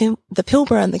about the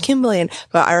Pilbara and the Kimberley,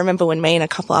 but I remember when me and a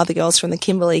couple of other girls from the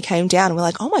Kimberley came down, we're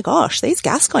like, oh my gosh, these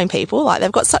Gascoyne people, like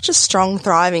they've got such a strong,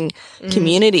 thriving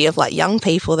community of like young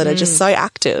people that are just so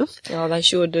active. Oh, they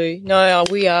sure do. No,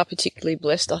 we are particularly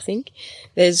blessed, I think.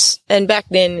 And back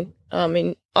then,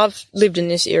 I've lived in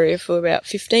this area for about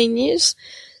 15 years,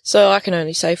 so I can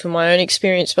only say from my own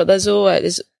experience, but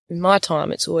in my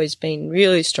time, it's always been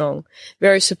really strong,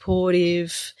 very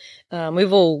supportive.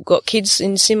 We've all got kids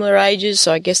in similar ages,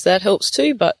 so I guess that helps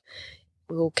too, but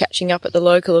we're all catching up at the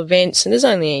local events, and there's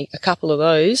only a couple of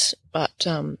those, but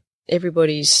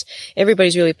everybody's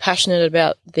really passionate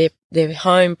about their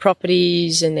home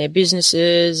properties and their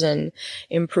businesses and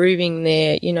improving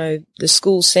their, the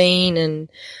school scene and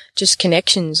just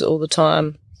connections all the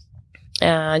time.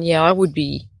 And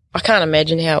I can't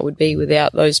imagine how it would be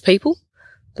without those people.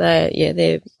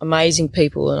 They're amazing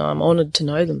people, and I'm honoured to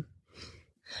know them.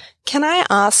 Can I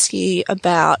ask you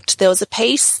about, there was a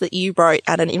piece that you wrote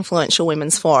at an influential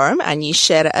women's forum and you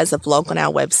shared it as a blog on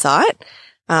our website.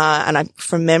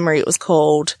 From memory, it was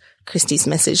called Christie's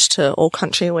Message to All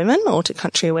Country Women or to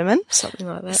Country Women. Something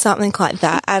like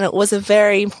that. And it was a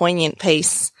very poignant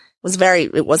piece.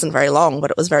 It wasn't very long, but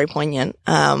it was very poignant.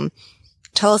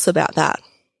 Tell us about that.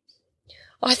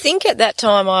 I think at that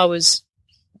time I was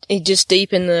just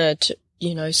deep in the,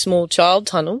 small child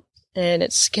tunnel.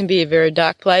 and can be a very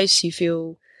dark place. You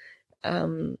feel,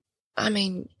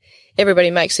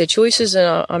 everybody makes their choices,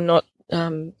 and I'm not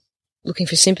looking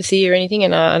for sympathy or anything.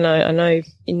 And I know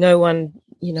no one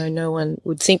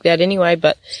would think that anyway.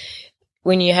 But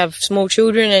when you have small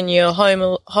children and you're home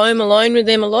alone with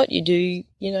them a lot, you do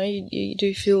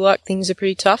feel like things are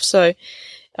pretty tough. So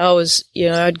I was,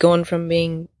 I'd gone from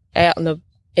being out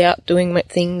doing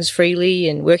things freely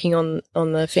and working on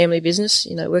the family business,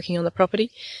 working on the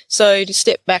property. So to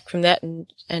step back from that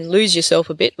and lose yourself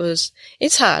a bit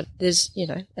it's hard.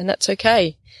 And that's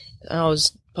okay. I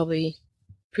was probably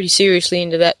pretty seriously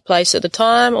into that place at the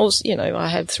time. Also, I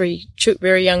have 3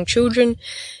 very young children,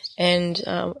 and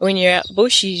when you're out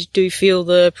bush, you do feel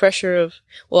the pressure of,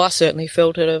 I certainly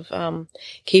felt it, of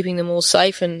keeping them all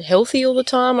safe and healthy all the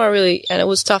time. And it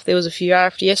was tough. There was a few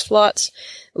RFDS flights,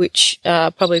 which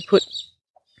probably put,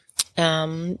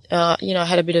 I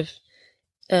had a bit of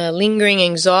lingering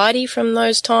anxiety from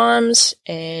those times,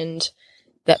 and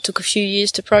that took a few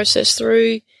years to process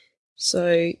through.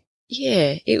 So,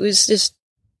 yeah, it was just,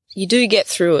 you do get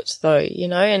through it though,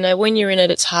 and when you're in it,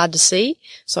 it's hard to see.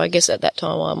 So I guess at that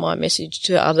time, my message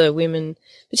to other women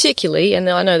particularly, and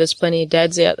I know there's plenty of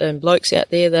dads out there and blokes out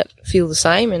there that feel the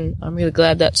same, and I'm really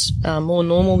glad that's more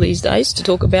normal these days to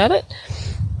talk about it.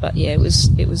 But yeah, it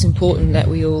was important that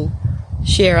we all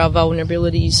share our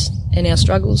vulnerabilities and our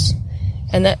struggles,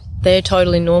 and that they're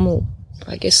totally normal.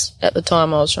 I guess at the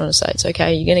time I was trying to say it's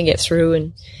okay, you're going to get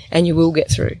through, and you will get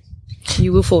through.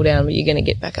 You will fall down, but you're going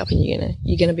to get back up, and you're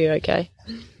going to be okay.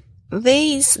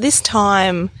 This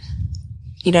time,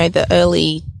 the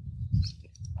early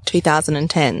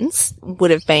 2010s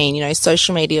would have been,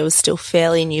 social media was still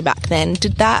fairly new back then.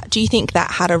 Do you think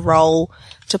that had a role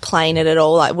to play in it at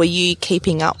all? Like, were you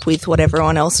keeping up with what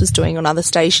everyone else was doing on other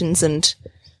stations and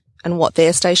what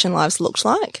their station lives looked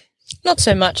like? Not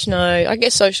so much, no. I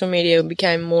guess social media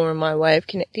became more of my way of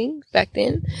connecting back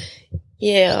then.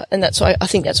 Yeah, and I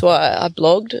think that's why I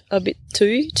blogged a bit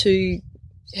too, to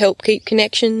help keep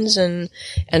connections and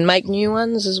make new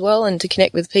ones as well, and to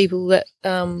connect with people that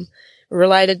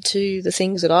related to the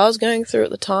things that I was going through at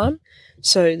the time.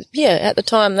 So yeah, at the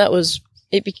time there was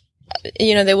a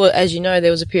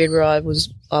period where I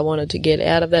wanted to get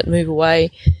out of that, move away,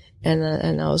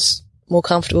 and I was more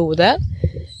comfortable with that.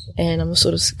 And I'm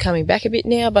sort of coming back a bit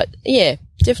now, but yeah,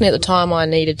 definitely at the time I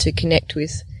needed to connect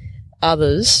with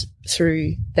others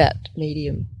through that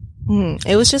medium.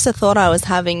 It was just a thought I was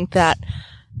having that,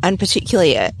 and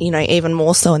particularly, even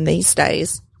more so in these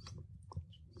days.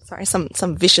 Sorry, some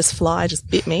vicious fly just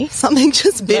bit me. Something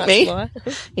just bit me. Fly.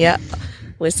 Yeah.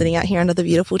 We're sitting out here under the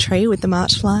beautiful tree with the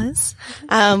March flies.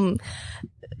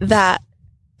 That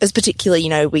is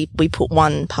particularly, we put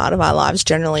one part of our lives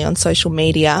generally on social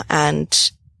media,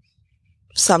 and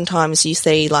sometimes you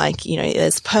see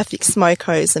there's perfect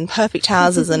smokos and perfect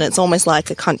houses and it's almost like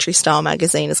a country style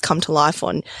magazine has come to life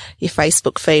on your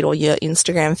Facebook feed or your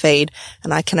Instagram feed.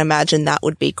 And I can imagine that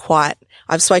would be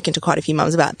I've spoken to quite a few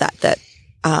mums about that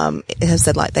have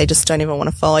said they just don't even want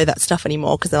to follow that stuff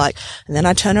anymore, because they're like, and then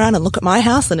I turn around and look at my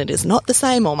house and it is not the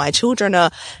same, or my children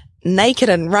are naked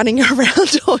and running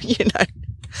around, or,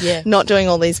 yeah, not doing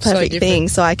all these perfect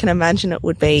things. So I can imagine it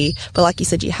would be, but like you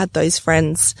said, you had those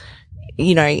friends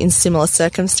in similar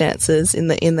circumstances in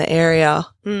the area.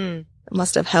 It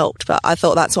must have helped. But I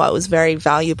thought that's why it was very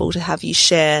valuable to have you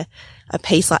share a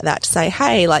piece like that, to say,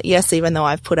 hey, yes, even though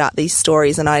I've put out these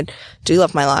stories and I do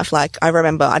love my life, I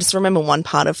just remember one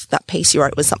part of that piece you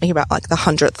wrote was something about the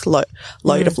 100th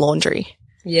load of laundry.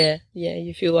 Yeah.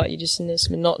 You feel like you're just in this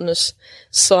monotonous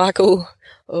cycle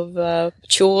of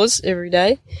chores every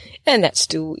day. And that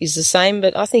still is the same.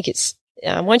 But I think it's,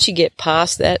 once you get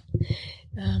past that,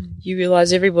 you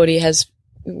realise everybody has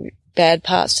bad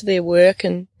parts to their work,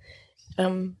 and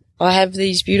I have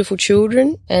these beautiful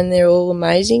children and they're all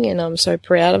amazing and I'm so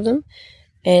proud of them,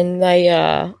 and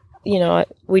they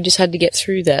we just had to get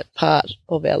through that part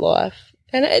of our life,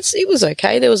 and it was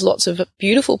okay. There was lots of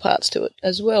beautiful parts to it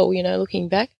as well, looking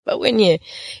back, but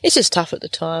it's just tough at the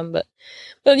time. But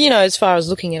as far as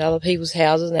looking at other people's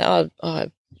houses now,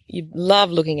 you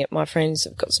love looking at my friends.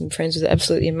 I've got some friends with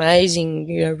absolutely amazing,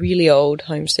 really old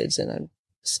homesteads, and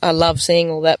I love seeing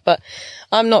all that. But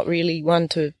I'm not really one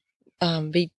to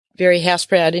be very house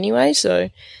proud anyway. So,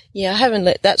 yeah, I haven't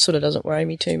that sort of doesn't worry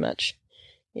me too much.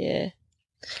 Yeah.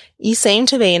 You seem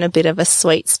to be in a bit of a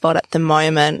sweet spot at the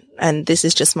moment, and this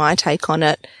is just my take on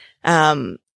it.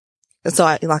 So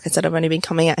like I said, I've only been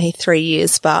coming out here 3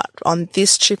 years, but on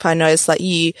this trip I noticed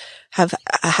you have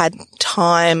had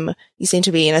time. You seem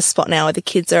to be in a spot now where the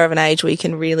kids are of an age where you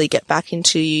can really get back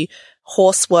into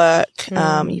horse work.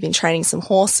 You've been training some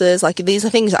horses. Like these are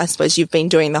things I suppose you've been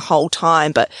doing the whole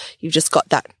time, but you've just got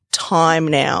that time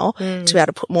now to be able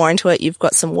to put more into it. You've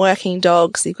got some working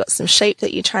dogs. You've got some sheep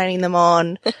that you're training them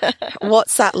on.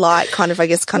 What's that like kind of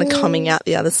coming out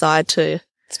the other side too?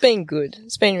 It's been good.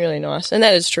 It's been really nice. And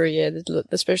that is true, yeah.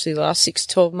 Especially the last 6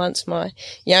 to 12 months, my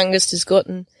youngest has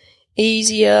gotten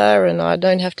easier and I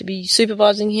don't have to be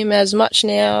supervising him as much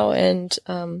now and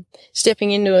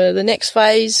stepping into the next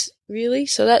phase, really.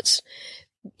 So that's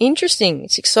interesting.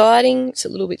 It's exciting. It's a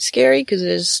little bit scary because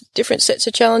there's different sets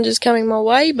of challenges coming my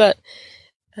way. But,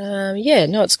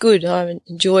 it's good. I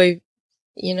enjoy,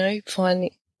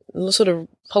 finding, sort of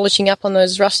polishing up on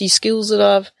those rusty skills that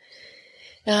I've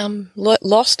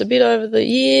lost a bit over the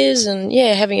years and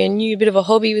having a new bit of a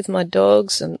hobby with my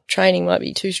dogs, and training might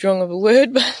be too strong of a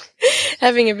word, but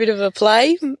having a bit of a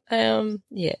play. I'm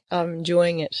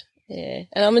enjoying it. Yeah.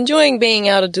 And I'm enjoying being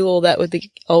able to do all that with the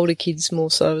older kids more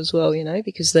so as well,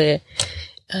 because they're,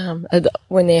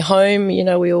 when they're home,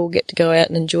 we all get to go out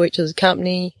and enjoy each other's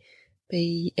company,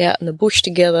 be out in the bush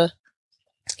together.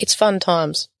 It's fun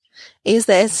times. Is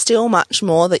there still much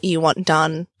more that you want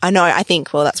done? I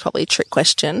think, that's probably a trick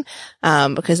question,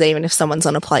 because even if someone's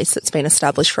on a place that's been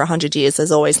established for 100 years,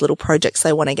 there's always little projects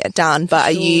they want to get done. But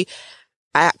Are you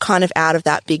kind of out of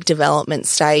that big development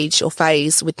stage or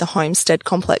phase with the homestead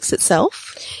complex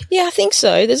itself? Yeah, I think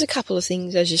so. There's a couple of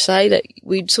things, as you say, that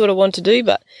we'd sort of want to do,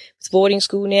 but with boarding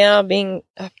school now being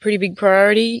a pretty big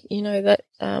priority, that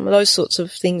those sorts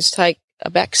of things take a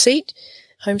back seat,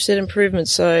 homestead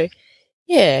improvements. So,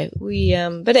 yeah,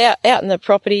 but out in the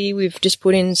property, we've just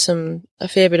put in a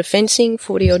fair bit of fencing,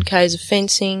 40 odd Ks of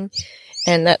fencing,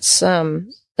 and that's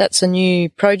a new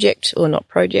project, or not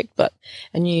project, but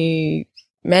a new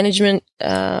management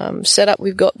setup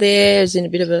we've got there. Is in a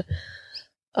bit of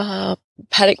a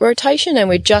paddock rotation, and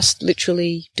we're just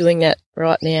literally doing that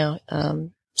right now,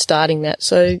 starting that.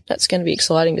 So that's going to be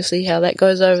exciting to see how that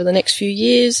goes over the next few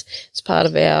years. It's part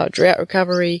of our drought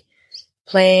recovery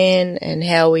plan and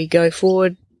how we go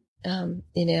forward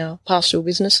in our pastoral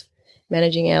business,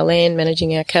 managing our land,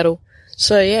 managing our cattle.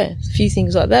 So, a few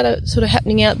things like that are sort of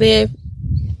happening out there.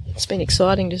 It's been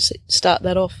exciting to start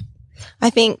that off. I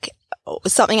think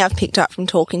something I've picked up from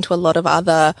talking to a lot of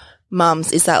other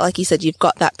mums is that, like you said, you've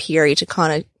got that period to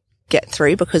kind of get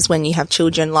through, because when you have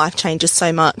children, life changes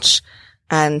so much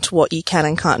and what you can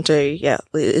and can't do,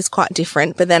 is quite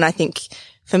different. But then I think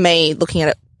for me, looking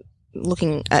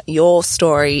at your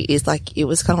story is like, it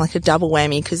was kind of like a double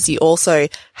whammy, because you also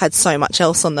had so much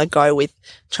else on the go with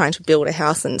trying to build a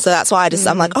house. And so that's why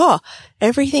I'm like,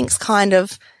 everything's kind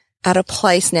of at a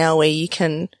place now where you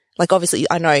can, like, obviously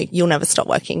I know you'll never stop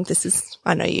working.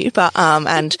 I know you, but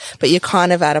you're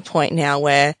kind of at a point now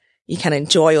where you can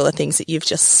enjoy all the things that you've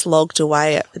just slogged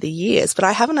away at for the years. But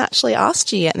I haven't actually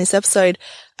asked you yet in this episode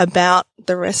about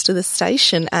the rest of the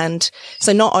station. And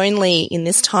so not only in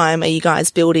this time are you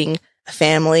guys building a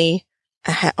family,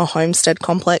 a homestead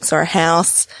complex or a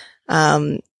house,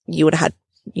 you would have had,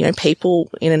 people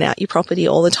in and out your property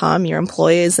all the time, your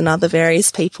employers and other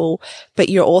various people, but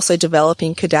you're also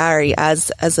developing K'dari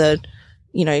as a,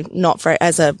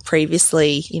 as a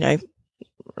previously,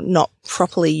 not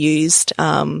properly used,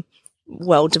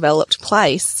 well-developed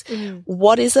place.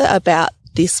 What is it about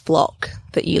this block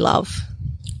that you love?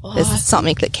 There's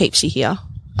something that keeps you here.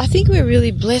 I think we're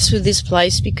really blessed with this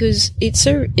place because it's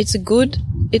a good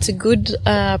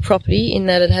property in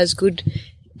that it has good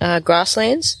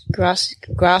grasslands,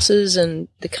 grasses, and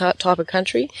the type of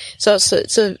country. So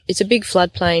it's a big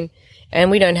floodplain,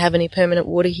 and we don't have any permanent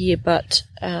water here, but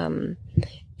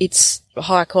it's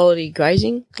high quality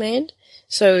grazing land.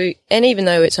 So, and even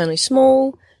though it's only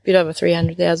small, a bit over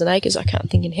 300,000 acres, I can't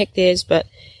think in hectares, but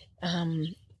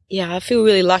I feel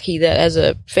really lucky that as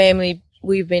a family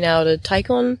we've been able to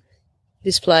take on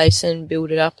this place and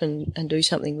build it up and do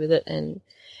something with it and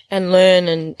learn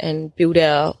and build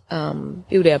our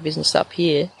business up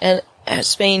here. And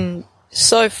it's been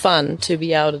so fun to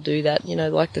be able to do that,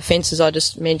 like the fences I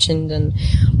just mentioned and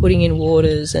putting in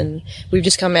waters, and we've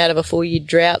just come out of a 4-year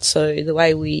drought, so the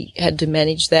way we had to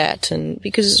manage that, and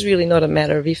because it's really not a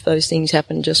matter of if those things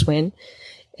happen, just when.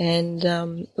 And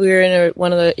we're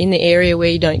in the area where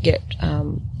you don't get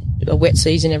a wet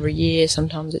season every year.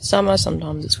 Sometimes it's summer,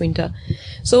 sometimes it's winter.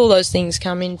 So all those things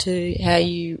come into how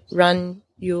you run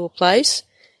your place.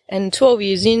 And 12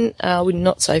 years in, I would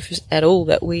not say at all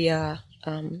that we have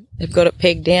got it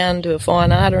pegged down to a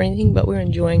fine art or anything, but we're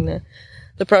enjoying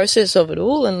the process of it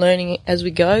all and learning as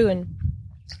we go. And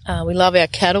we love our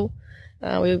cattle.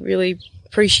 We really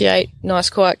appreciate nice,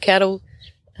 quiet cattle.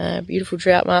 beautiful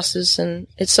drought masters, and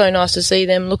it's so nice to see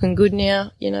them looking good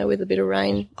now, with a bit of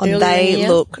rain. And they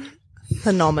look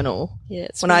phenomenal. Yeah,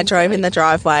 it's when I drove in the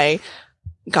driveway,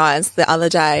 guys, the other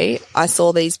day, I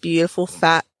saw these beautiful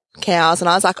fat cows and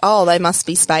I was like, oh, they must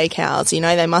be spay cows.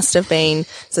 They must have been,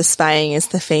 so spaying is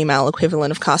the female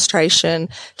equivalent of castration.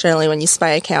 Generally, when you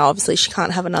spay a cow, obviously she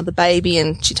can't have another baby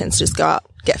and she tends to just go out,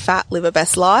 get fat, live her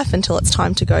best life until it's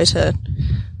time to go to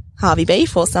Harvey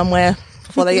Beef or somewhere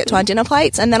before they get to our dinner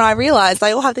plates. And then I realised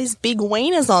they all have these big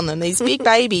wieners on them, these big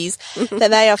babies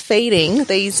that they are feeding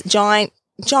these giant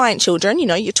children,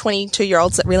 your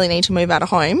 22-year-olds that really need to move out of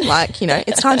home.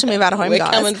 It's time to move out of home, We're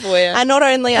guys. coming for you. And not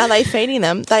only are they feeding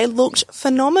them, they looked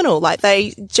phenomenal.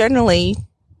 They generally,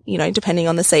 depending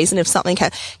on the season, if something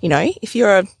if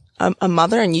you're a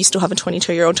mother and you still have a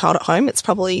 22-year-old child at home,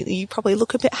 you probably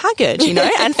look a bit haggard,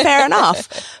 and fair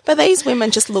enough. But these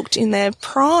women just looked in their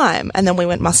prime. And then we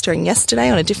went mustering yesterday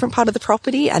on a different part of the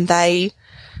property and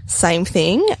same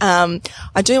thing.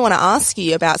 I do want to ask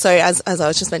you about, so as I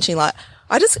was just mentioning,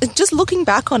 I just looking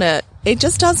back on it, it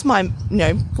just does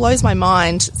blows my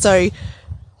mind. So you're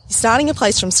starting a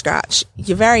place from scratch.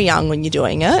 You're very young when you're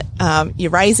doing it.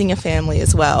 You're raising a family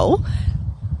as well.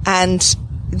 And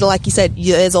like you said,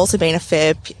 there's also been a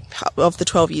fair, of the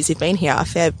 12 years you've been here, a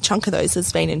fair chunk of those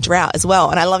has been in drought as well.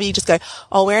 And I love you just go,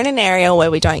 oh, we're in an area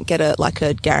where we don't get a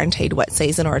guaranteed wet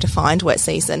season or a defined wet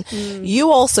season.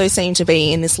 You also seem to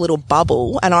be in this little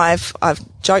bubble, and I've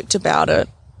joked about it.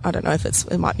 I don't know if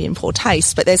it might be in poor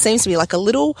taste, but there seems to be a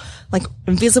little,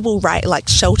 invisible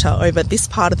shelter over this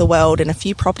part of the world and a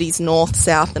few properties north,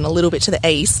 south, and a little bit to the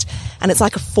east. And it's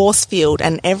like a force field.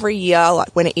 And every year,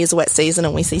 when it is wet season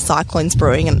and we see cyclones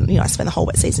brewing, and, I spend the whole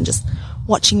wet season just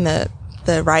watching the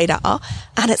radar,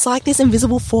 and it's like this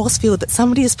invisible force field that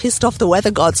somebody has pissed off the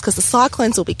weather gods, because the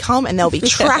cyclones will come and they'll be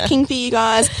tracking for you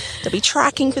guys. They'll be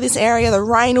tracking for this area. The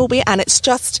rain will be, and it's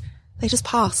just, they just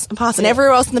pass and pass. And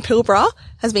everywhere else in the Pilbara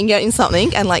has been getting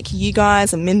something. And you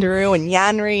guys and Minderoo and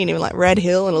Yanri and even Red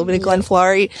Hill and a little bit of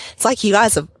Glenflorrie, it's you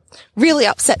guys have really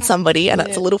upset somebody, and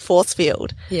it's a little force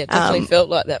field. Yeah, definitely felt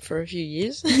like that for a few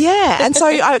years. Yeah. And so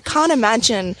I can't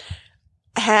imagine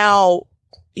how,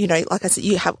 like I said,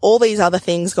 you have all these other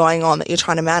things going on that you're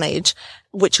trying to manage,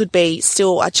 which would be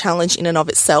still a challenge in and of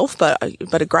itself, but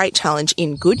a great challenge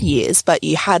in good years. But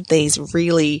you had these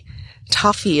really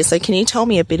tough years. So can you tell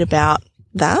me a bit about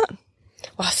that?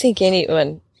 Well, I think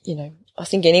anyone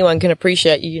can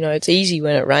appreciate it's easy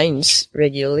when it rains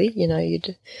regularly.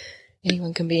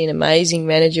 Anyone can be an amazing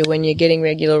manager when you're getting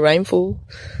regular rainfall.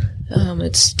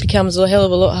 It becomes a hell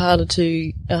of a lot harder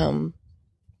to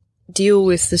deal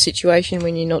with the situation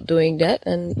when you're not doing that.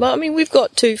 And we've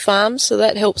got 2 farms, so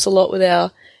that helps a lot with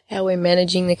how we're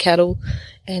managing the cattle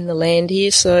and the land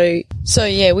here. So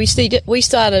yeah, we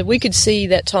could see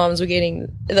that times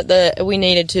we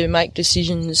needed to make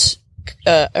decisions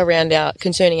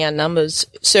concerning our numbers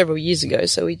several years ago.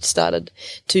 So we started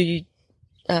to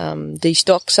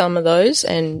destock some of those,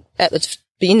 and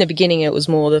in the beginning it was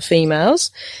more the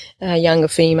females, younger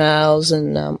females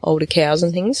and older cows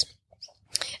and things.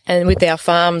 And with our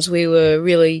farms, we were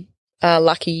really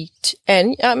lucky,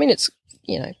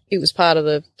 it was part of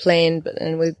the plan,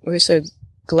 and we're so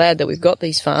glad that we've got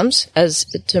these farms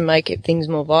to make things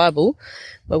more viable.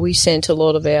 But we sent a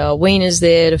lot of our weaners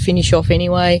there to finish off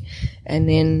anyway. And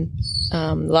then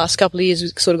the last couple of years we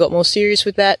sort of got more serious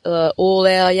with that. All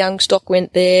our young stock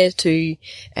went there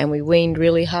and we weaned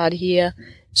really hard here.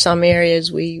 Some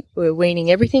areas we were weaning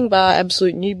everything bar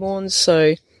absolute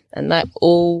newborns. And that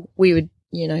all we would,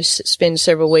 spend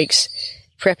several weeks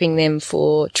prepping them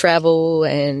for travel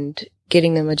and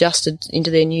getting them adjusted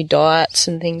into their new diets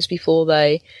and things before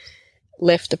they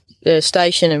left the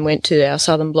station and went to our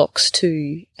southern blocks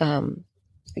to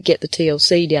get the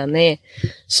TLC down there.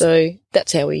 So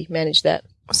that's how we managed that.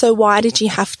 So why did you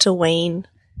have to wean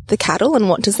the cattle, and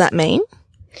what does that mean?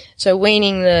 So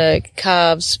weaning the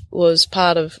calves was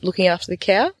part of looking after the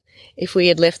cow. If we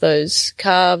had left those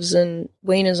calves and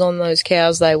weaners on those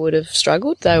cows, they would have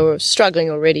struggled. They were struggling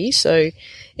already, so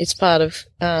it's part of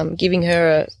giving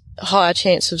her a higher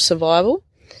chance of survival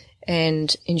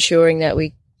and ensuring that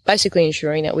we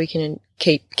can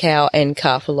keep cow and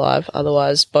calf alive.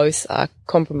 Otherwise, both are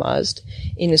compromised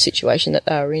in the situation that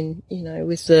they were in,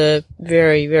 with the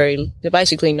very, very,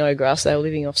 basically no grass. They were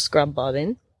living off scrub by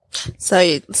then.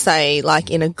 So say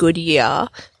in a good year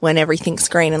when everything's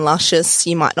green and luscious,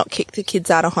 you might not kick the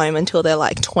kids out of home until they're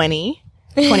 20,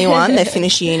 21, they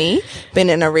finish uni. But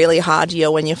in a really hard year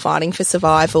when you're fighting for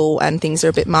survival and things are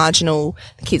a bit marginal,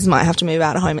 the kids might have to move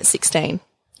out of home at 16.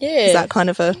 Yeah. Is that kind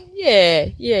of a... Yeah,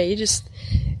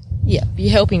 Yeah,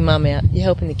 you're helping mum out, you're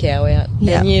helping the cow out,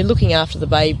 and you're looking after the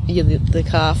baby, the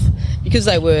calf, because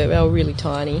they were really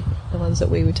tiny, the ones that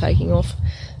we were taking off.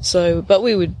 So, but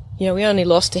we would, we only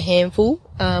lost a handful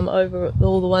over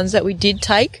all the ones that we did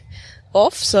take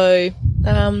off. So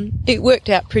it worked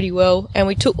out pretty well, and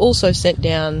we also sent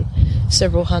down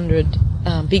several hundred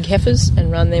big heifers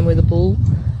and run them with a bull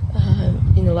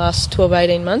in the last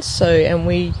 12-18 months. So, and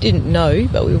we didn't know,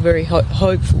 but we were very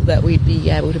hopeful that we'd be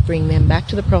able to bring them back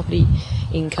to the property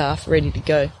in calf, ready to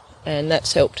go, and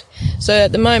that's helped. So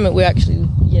at the moment, we're actually,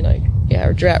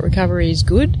 our drought recovery is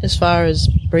good as far as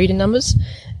breeder numbers.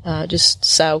 Just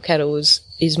sale cattle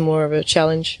is more of a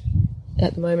challenge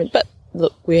at the moment. But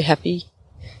look, we're happy.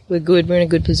 We're good. We're in a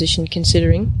good position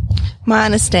considering. My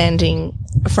understanding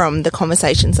from the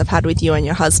conversations I've had with you and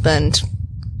your husband,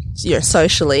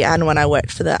 socially, and when I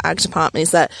worked for the ag department,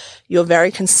 is that you're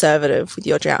very conservative with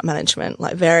your drought management,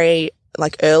 very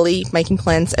early, making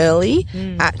plans early,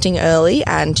 acting early,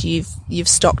 and you've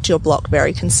stocked your block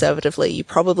very conservatively. You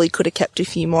probably could have kept a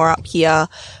few more up here,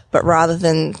 but rather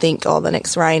than think, the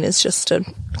next rain is just a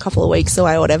couple of weeks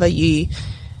away or whatever, you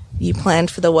planned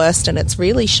for the worst, and it's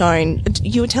really shown.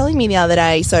 You were telling me the other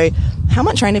day, so how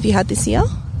much rain have you had this year?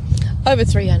 Over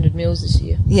 300 mils this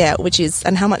year. Yeah,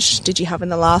 and how much did you have in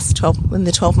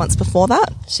the 12 months before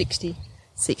that? 60.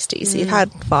 So you've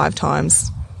had 5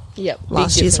 times last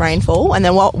year's difference. Rainfall. And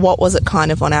then what was it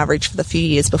kind of on average for the few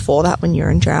years before that when you were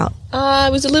in drought?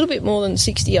 It was a little bit more than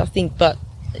 60, I think, but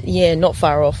not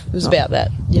far off. It was about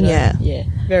that. Yeah,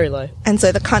 very low. And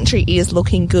so the country is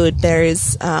looking good. There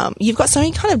is, you've got so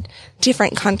many kind of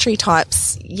different country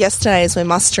types. Yesterday as we're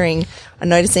mustering, I'm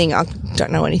noticing, I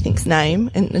don't know anything's name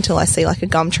until I see a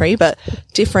gum tree, but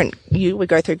we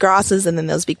go through grasses, and then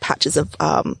there's big patches of,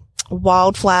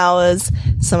 wildflowers,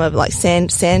 some of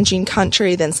sand dune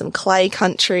country, then some clay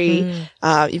country.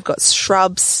 You've got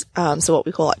shrubs, so what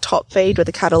we call top feed, where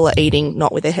the cattle are eating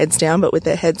not with their heads down, but with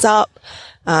their heads up.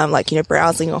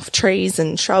 Browsing off trees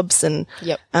and shrubs, and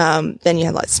then you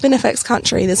have spinifex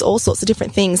country. There's all sorts of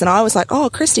different things. And I was like, oh,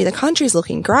 Christy, the country's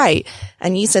looking great.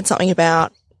 And you said something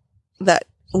about that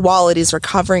while it is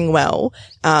recovering well,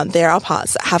 there are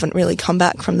parts that haven't really come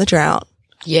back from the drought.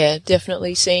 Yeah,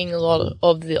 definitely seeing a lot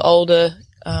of the older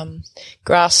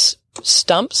grass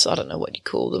stumps. I don't know what you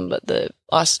call them, but the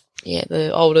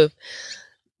older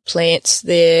plants,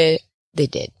 they're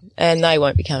dead, and they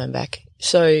won't be coming back.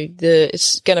 So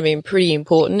it's going to be pretty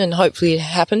important, and hopefully it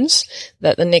happens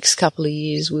that the next couple of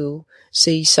years we'll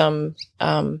see some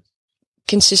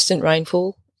consistent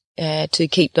rainfall to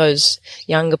keep those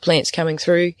younger plants coming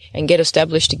through and get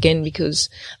established again, because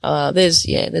there's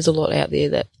a lot out there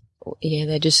that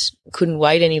they just couldn't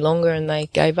wait any longer and they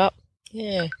gave up.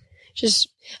 Yeah, just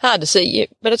hard to see,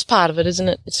 but it's part of it, isn't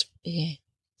it?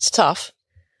 It's tough.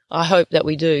 I hope that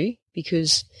we do,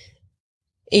 because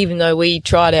even though we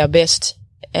tried our best,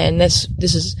 and this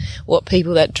is what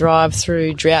people that drive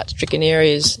through drought-stricken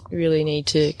areas really need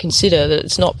to consider, that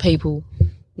it's not people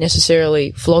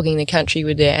necessarily flogging the country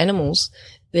with their animals.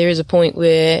 There is a point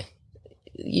where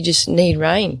you just need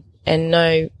rain, and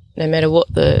no matter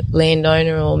what the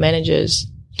landowner or manager is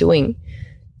doing,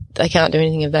 they can't do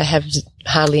anything if they have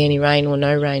hardly any rain or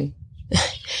no rain.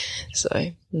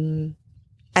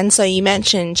 And so you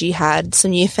mentioned you had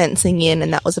some new fencing in,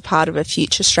 and that was a part of a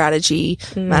future strategy,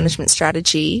 management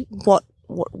strategy. What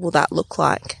will that look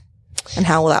like, and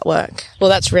how will that work? Well,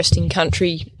 that's resting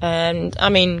country. And I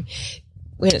mean,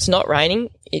 when it's not raining,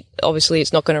 obviously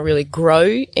it's not going to really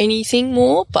grow anything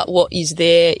more, but what is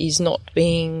there is not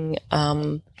being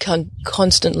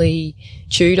constantly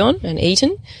chewed on and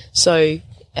eaten. So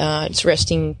it's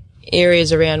resting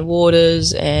areas around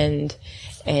waters, and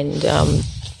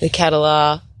the cattle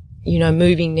are,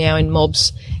 moving now in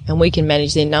mobs, and we can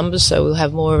manage their numbers, so we'll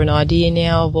have more of an idea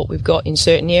now of what we've got in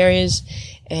certain areas.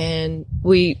 And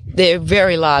they're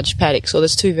very large paddocks, or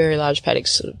there's 2 very large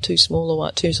paddocks, sort of 2 smaller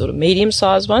ones, 2 sort of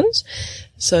medium-sized ones.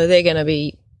 So they're going to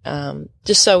be,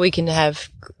 just so we can have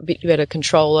a bit better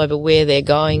control over where they're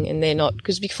going, and they're not,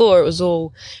 because before it was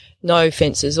all no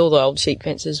fences, all the old sheep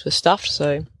fences were stuffed,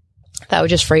 so they were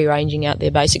just free ranging out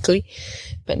there basically.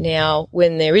 But now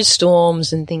when there is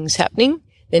storms and things happening,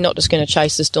 they're not just going to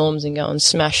chase the storms and go and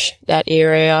smash that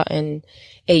area and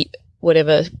eat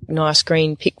whatever nice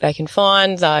green pick they can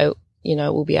find. They,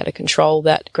 will be able to control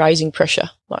that grazing pressure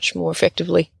much more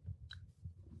effectively.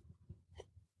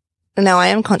 Now, I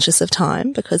am conscious of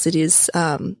time because it is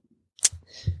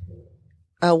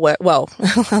a work. Well,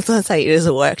 I was going to say it is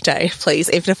a work day. Please,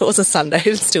 even if it was a Sunday,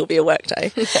 it'd still be a work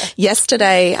day.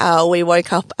 Yesterday, we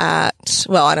woke up at.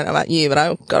 Well, I don't know about you, but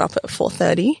I got up at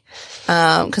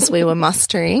 4:30 because we were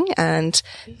mustering, and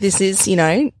this is,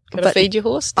 Got to feed your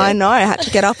horse, Dad. I know. I had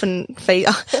to get up and feed.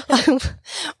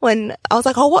 When I was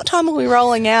like, oh, what time are we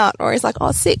rolling out? Or he's like,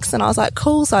 6. And I was like,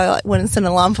 cool. So I like went and set an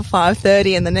alarm for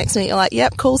 5:30. And the next minute you're like,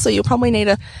 yep, cool. So you'll probably need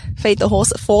to feed the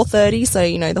horse at 4:30.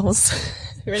 So, the horse.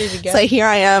 Ready to go. So here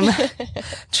I am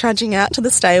trudging out to the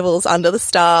stables under the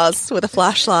stars with a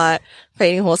flashlight,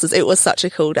 feeding horses. It was such a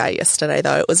cool day yesterday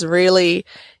though. It was really,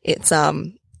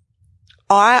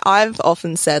 I've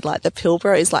often said like the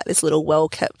Pilbara is like this little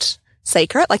well-kept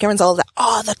secret. Like everyone's all like,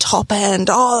 oh, the Top End,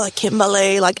 oh, the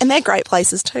Kimberley, like, and they're great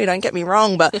places too. Don't get me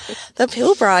wrong, but the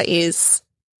Pilbara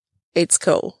it's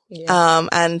cool. Yeah.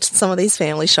 And some of these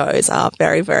family shows are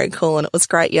very, very cool. And it was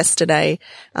great yesterday.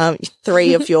 2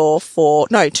 of your 4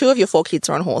 kids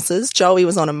are on horses. Joey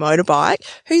was on a motorbike.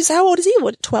 How old is he?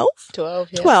 What, 12? 12,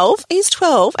 yeah. 12. He's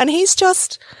 12 and he's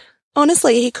just,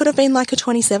 honestly, he could have been like a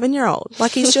 27-year-old.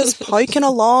 Like he's just poking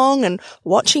along and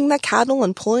watching the cattle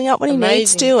and pulling up when he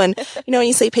needs to. And, when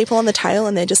you see people on the tail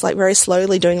and they're just like very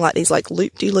slowly doing like these like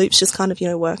loop-de-loops, just kind of,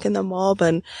 working the mob.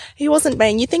 And he wasn't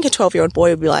being, you'd think a 12-year-old boy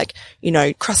would be like,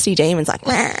 crusty demons, like,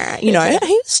 he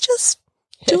was just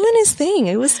doing his thing.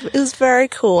 It was very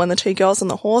cool. And the 2 girls on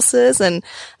the horses and,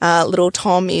 little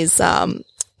Tom is,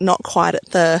 not quite at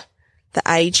the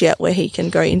age yet where he can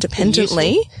go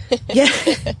independently. Yeah.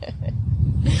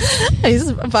 He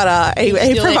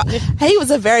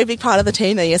was a very big part of the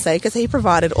team there yesterday because he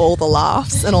provided all the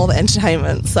laughs and all the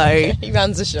entertainment. So he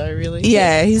runs the show, really.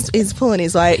 Yeah, he's pulling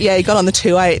his weight. Yeah, he got on the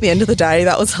 2-8 at the end of the day.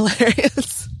 That was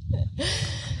hilarious.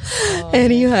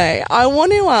 Anyway, I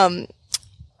want to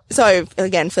so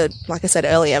again, for like I said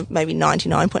earlier, maybe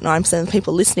 99.9% of the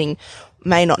people listening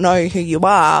may not know who you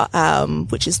are,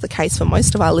 which is the case for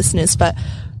most of our listeners, but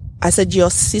I said your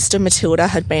sister Matilda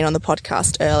had been on the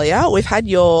podcast earlier. We've had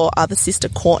your other sister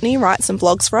Courtney write some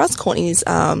blogs for us. Courtney's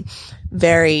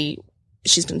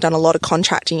she's done a lot of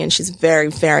contracting and she's very,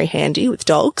 very handy with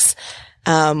dogs.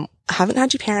 Haven't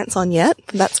had your parents on yet.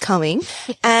 That's coming.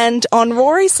 And on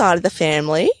Rory's side of the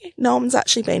family, no one's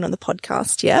actually been on the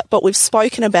podcast yet, but we've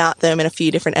spoken about them in a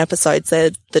few different episodes.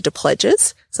 They're the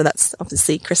DePledges. So that's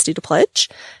obviously Christy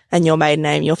DePledge, and your maiden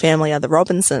name, your family are the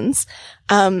Robinsons.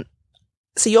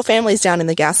 So your family's down in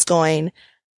the Gascoyne,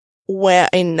 where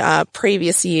in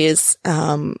previous years,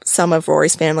 some of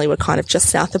Rory's family were kind of just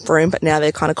south of Broome, but now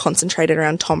they're kind of concentrated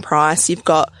around Tom Price. You've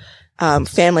got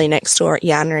family next door at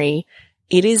Yanry.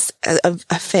 It is a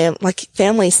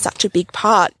family is such a big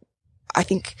part. I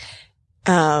think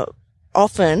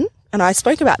often, and I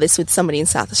spoke about this with somebody in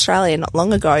South Australia not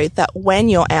long ago, that when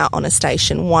you're out on a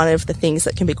station, one of the things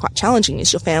that can be quite challenging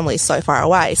is your family is so far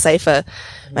away. Say for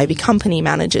maybe company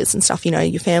managers and stuff,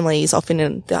 your family is often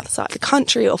in the other side of the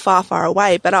country or far, far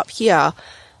away. But up here,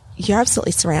 you're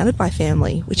absolutely surrounded by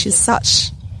family, which is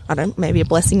such, maybe a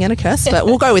blessing and a curse, but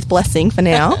we'll go with blessing for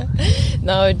now.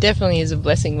 No, it definitely is a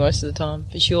blessing most of the time,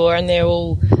 for sure. And they're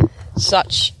all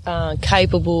such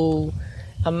capable,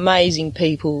 amazing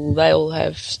people. They all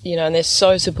have, and they're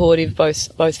so supportive,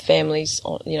 both families,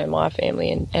 my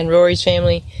family and Rory's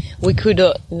family. We could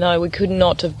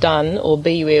not have done or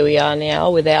be where we are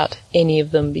now without any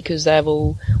of them, because they've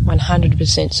all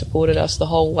 100% supported us the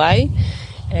whole way.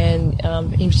 And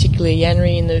in particular,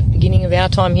 Yanry, in the beginning of our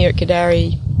time here at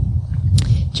Kadari,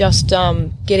 just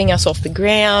getting us off the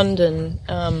ground and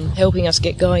helping us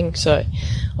get going. So,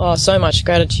 so much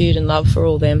gratitude and love for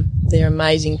all them. They're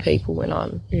amazing people, and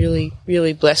I'm really,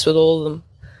 really blessed with all of them.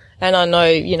 And I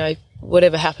know,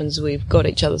 whatever happens, we've got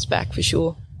each other's back for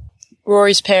sure.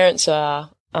 Rory's parents are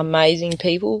amazing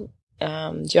people.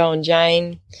 Joe and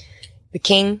Jane, the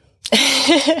king.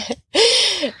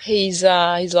 He's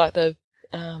like the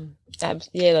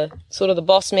sort of the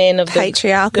boss man of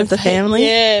patriarch of the family.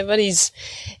 Yeah, but he's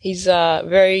a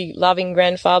very loving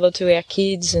grandfather to our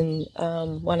kids, and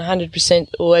 100%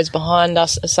 always behind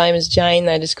us, same as Jane.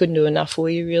 They just couldn't do enough for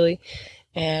you, really,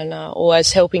 and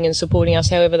always helping and supporting us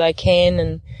however they can.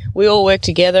 And we all work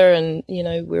together, and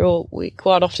we're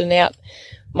quite often out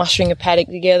mustering a paddock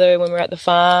together when we're at the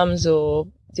farms or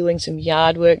doing some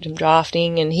yard work, some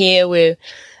drafting. And here we're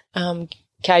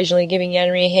occasionally giving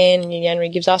Yanry a hand, and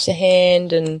Yanry gives us a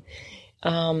hand. And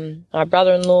my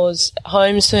brother-in-law's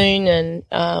home soon,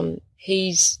 and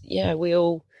we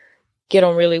all get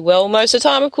on really well most of the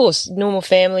time. Of course, normal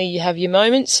family, you have your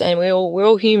moments, and we're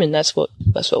all human. That's what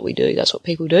we do. That's what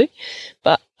people do.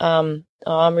 But I'm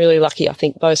really lucky, I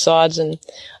think, both sides. And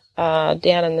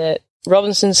down in the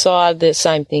Robinson side, the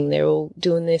same thing. They're all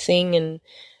doing their thing and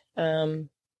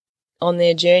on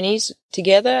their journeys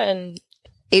together. And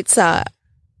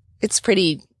it's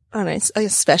pretty,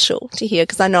 it's special to hear,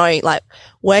 because I know, like,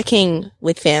 working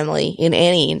with family in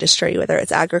any industry, whether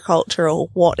it's agriculture or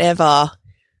whatever,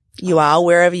 you are,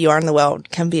 wherever you are in the world,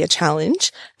 can be a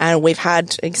challenge. And we've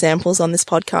had examples on this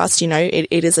podcast,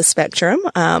 it is a spectrum.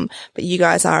 But you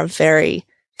guys are a very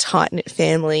tight-knit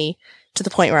family to the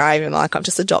point where I've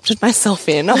just adopted myself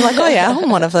in. I'm like, oh yeah, I'm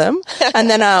one of them. And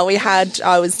then,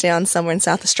 I was down somewhere in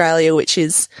South Australia, which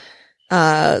is,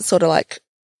 sort of like,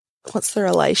 what's the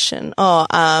relation?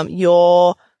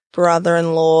 Your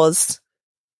brother-in-law's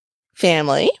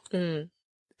family. Mm.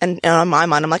 And in my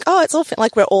mind, I'm like, oh, it's all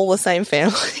like we're all the same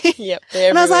family. Yep.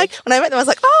 And I was like, when I met them, I was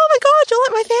like, oh my God, you're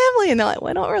like my family. And they're like,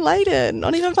 we're not related,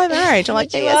 not even by marriage. I'm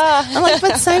like, yes. I'm like,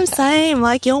 but same.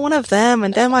 Like, you're one of them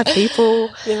and they're my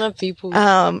people. They're my people.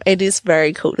 It is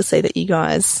very cool to see that you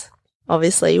guys,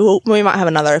 obviously, we might have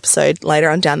another episode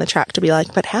later on down the track to be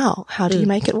like, but how? How do you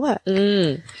make it work?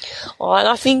 Mm. Well, and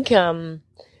I think,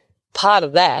 part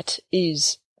of that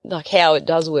is like how it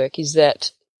does work is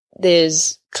that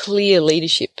there's clear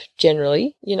leadership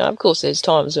generally. Of course there's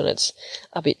times when it's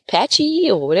a bit patchy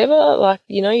or whatever, like,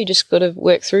 you just got to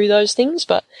work through those things.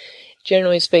 But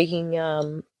generally speaking, we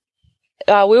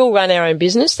all run our own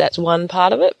business. That's one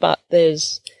part of it, but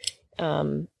there's,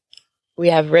 we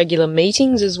have regular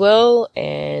meetings as well,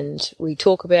 and we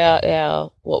talk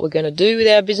about what we're going to do with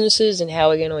our businesses and how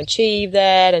we're going to achieve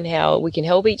that and how we can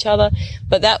help each other.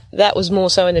 But that was more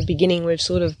so in the beginning. We've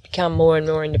sort of become more and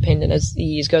more independent as the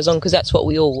years goes on, because that's what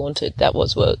we all wanted. That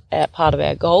was part of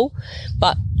our goal.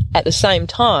 But at the same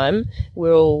time,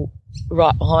 we're all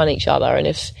right behind each other, and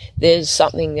if there's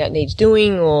something that needs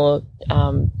doing or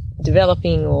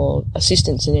developing or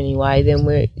assistance in any way, then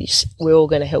we're all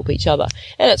going to help each other.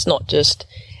 And it's not just,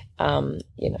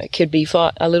 it could be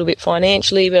a little bit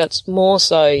financially, but it's more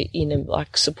so in a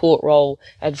support role,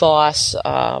 advice,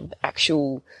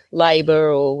 actual labour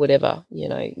or whatever,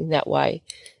 in that way.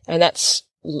 And that's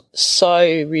so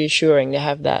reassuring to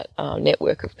have that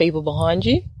network of people behind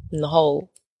you, and the whole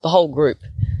group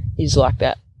is like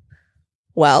that.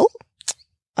 Well,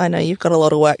 I know you've got a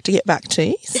lot of work to get back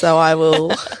to, so I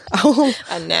will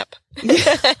a nap.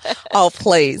 Oh,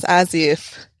 please, as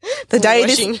if the day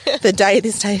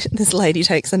this lady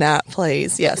takes a nap,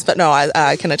 please. Yes, but no,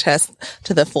 I can attest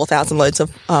to the 4,000 loads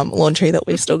of laundry that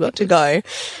we've still got to go.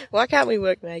 Why can't we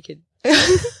work naked?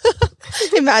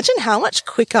 Imagine how much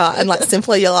quicker and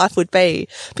simpler your life would be.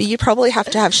 But you probably have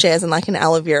to have shares in an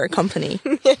aloe vera company.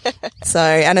 So,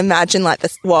 and imagine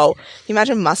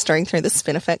imagine mustering through the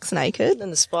Spinifex naked.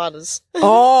 And the spiders.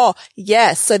 Oh,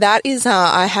 yes. So that is,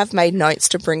 I have made notes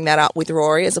to bring that up with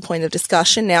Rory as a point of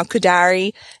discussion. Now,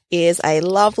 Kudari is a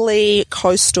lovely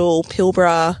coastal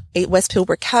West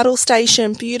Pilbara cattle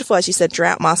station. Beautiful, as you said,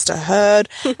 Droughtmaster herd.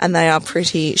 And they are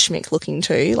pretty schmick looking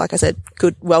too. Like I said,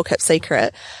 good, well-kept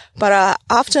secret. But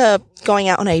after going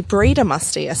out on a breeder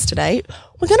muster yesterday,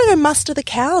 we're going to go muster the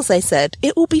cows, they said.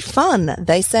 It will be fun,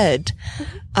 they said.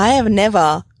 I have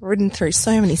never ridden through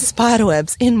so many spider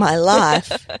webs in my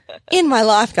life.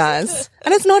 Guys.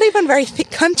 And it's not even very thick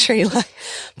country.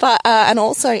 And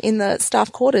also in the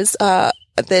staff quarters,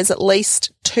 there's at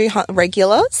least 2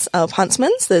 regulars of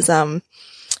huntsmen's. There's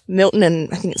Milton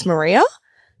and I think it's Maria,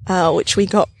 which we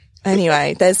got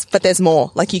anyway. There's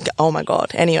more. Oh my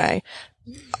God. Anyway,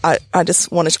 I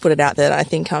just wanted to put it out there that I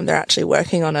think they're actually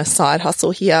working on a side hustle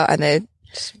here, and if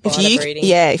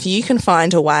you can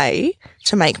find a way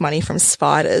to make money from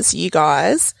spiders, you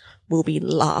guys will be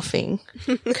laughing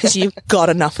because you've got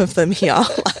enough of them here.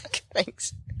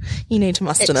 Thanks. You need to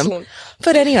muster them.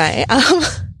 But anyway,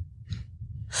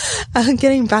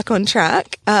 getting back on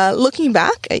track, looking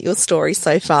back at your story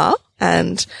so far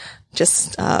and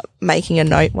just making a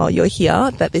note while you're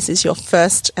here that this is your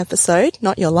first episode,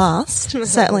 not your last,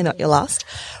 certainly not your last.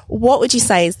 What would you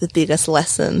say is the biggest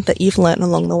lesson that you've learnt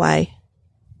along the way?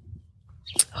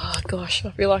 Oh, gosh,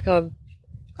 I feel like I've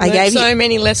learned so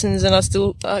many lessons, and I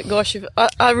still,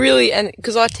 I really, and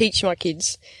because I teach my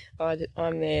kids,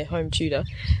 I'm their home tutor,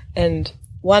 and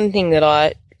one thing that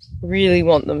I really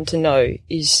want them to know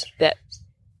is that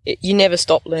you never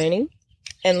stop learning.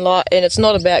 And it's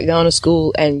not about going to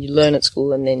school and you learn at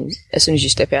school and then as soon as you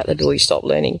step out the door you stop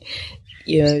learning.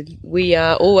 We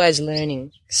are always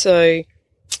learning. So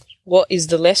what is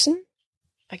the lesson?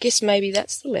 I guess maybe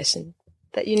that's the lesson,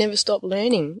 that you never stop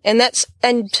learning. And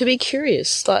to be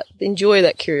curious, enjoy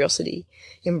that curiosity,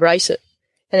 embrace it,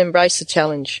 and embrace the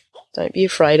challenge. Don't be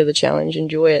afraid of the challenge,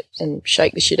 enjoy it and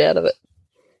shake the shit out of it.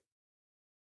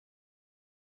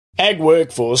 Ag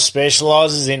Workforce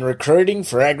specialises in recruiting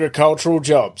for agricultural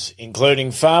jobs, including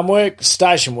farm work,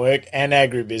 station work and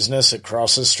agribusiness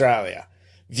across Australia.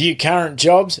 View current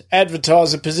jobs,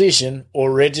 advertise a position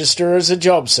or register as a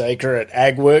job seeker at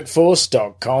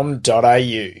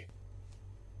agworkforce.com.au.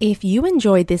 If you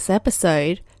enjoyed this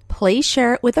episode, please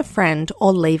share it with a friend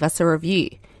or leave us a review.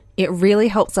 It really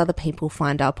helps other people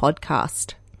find our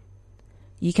podcast.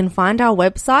 You can find our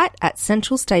website at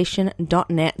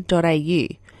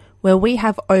centralstation.net.au, where we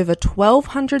have over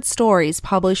 1,200 stories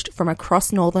published from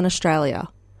across Northern Australia.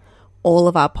 All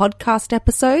of our podcast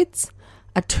episodes,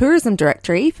 a tourism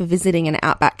directory for visiting an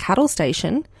outback cattle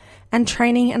station, and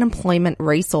training and employment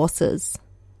resources.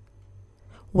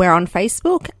 We're on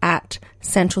Facebook at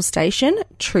Central Station,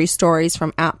 True Stories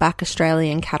from Outback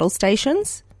Australian Cattle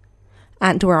Stations,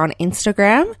 and we're on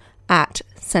Instagram at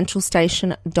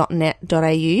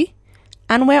centralstation.net.au,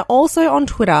 and we're also on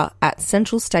Twitter at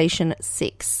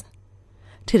centralstation6.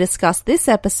 To discuss this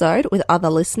episode with other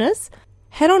listeners,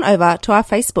 head on over to our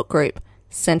Facebook group,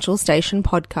 Central Station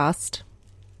Podcast.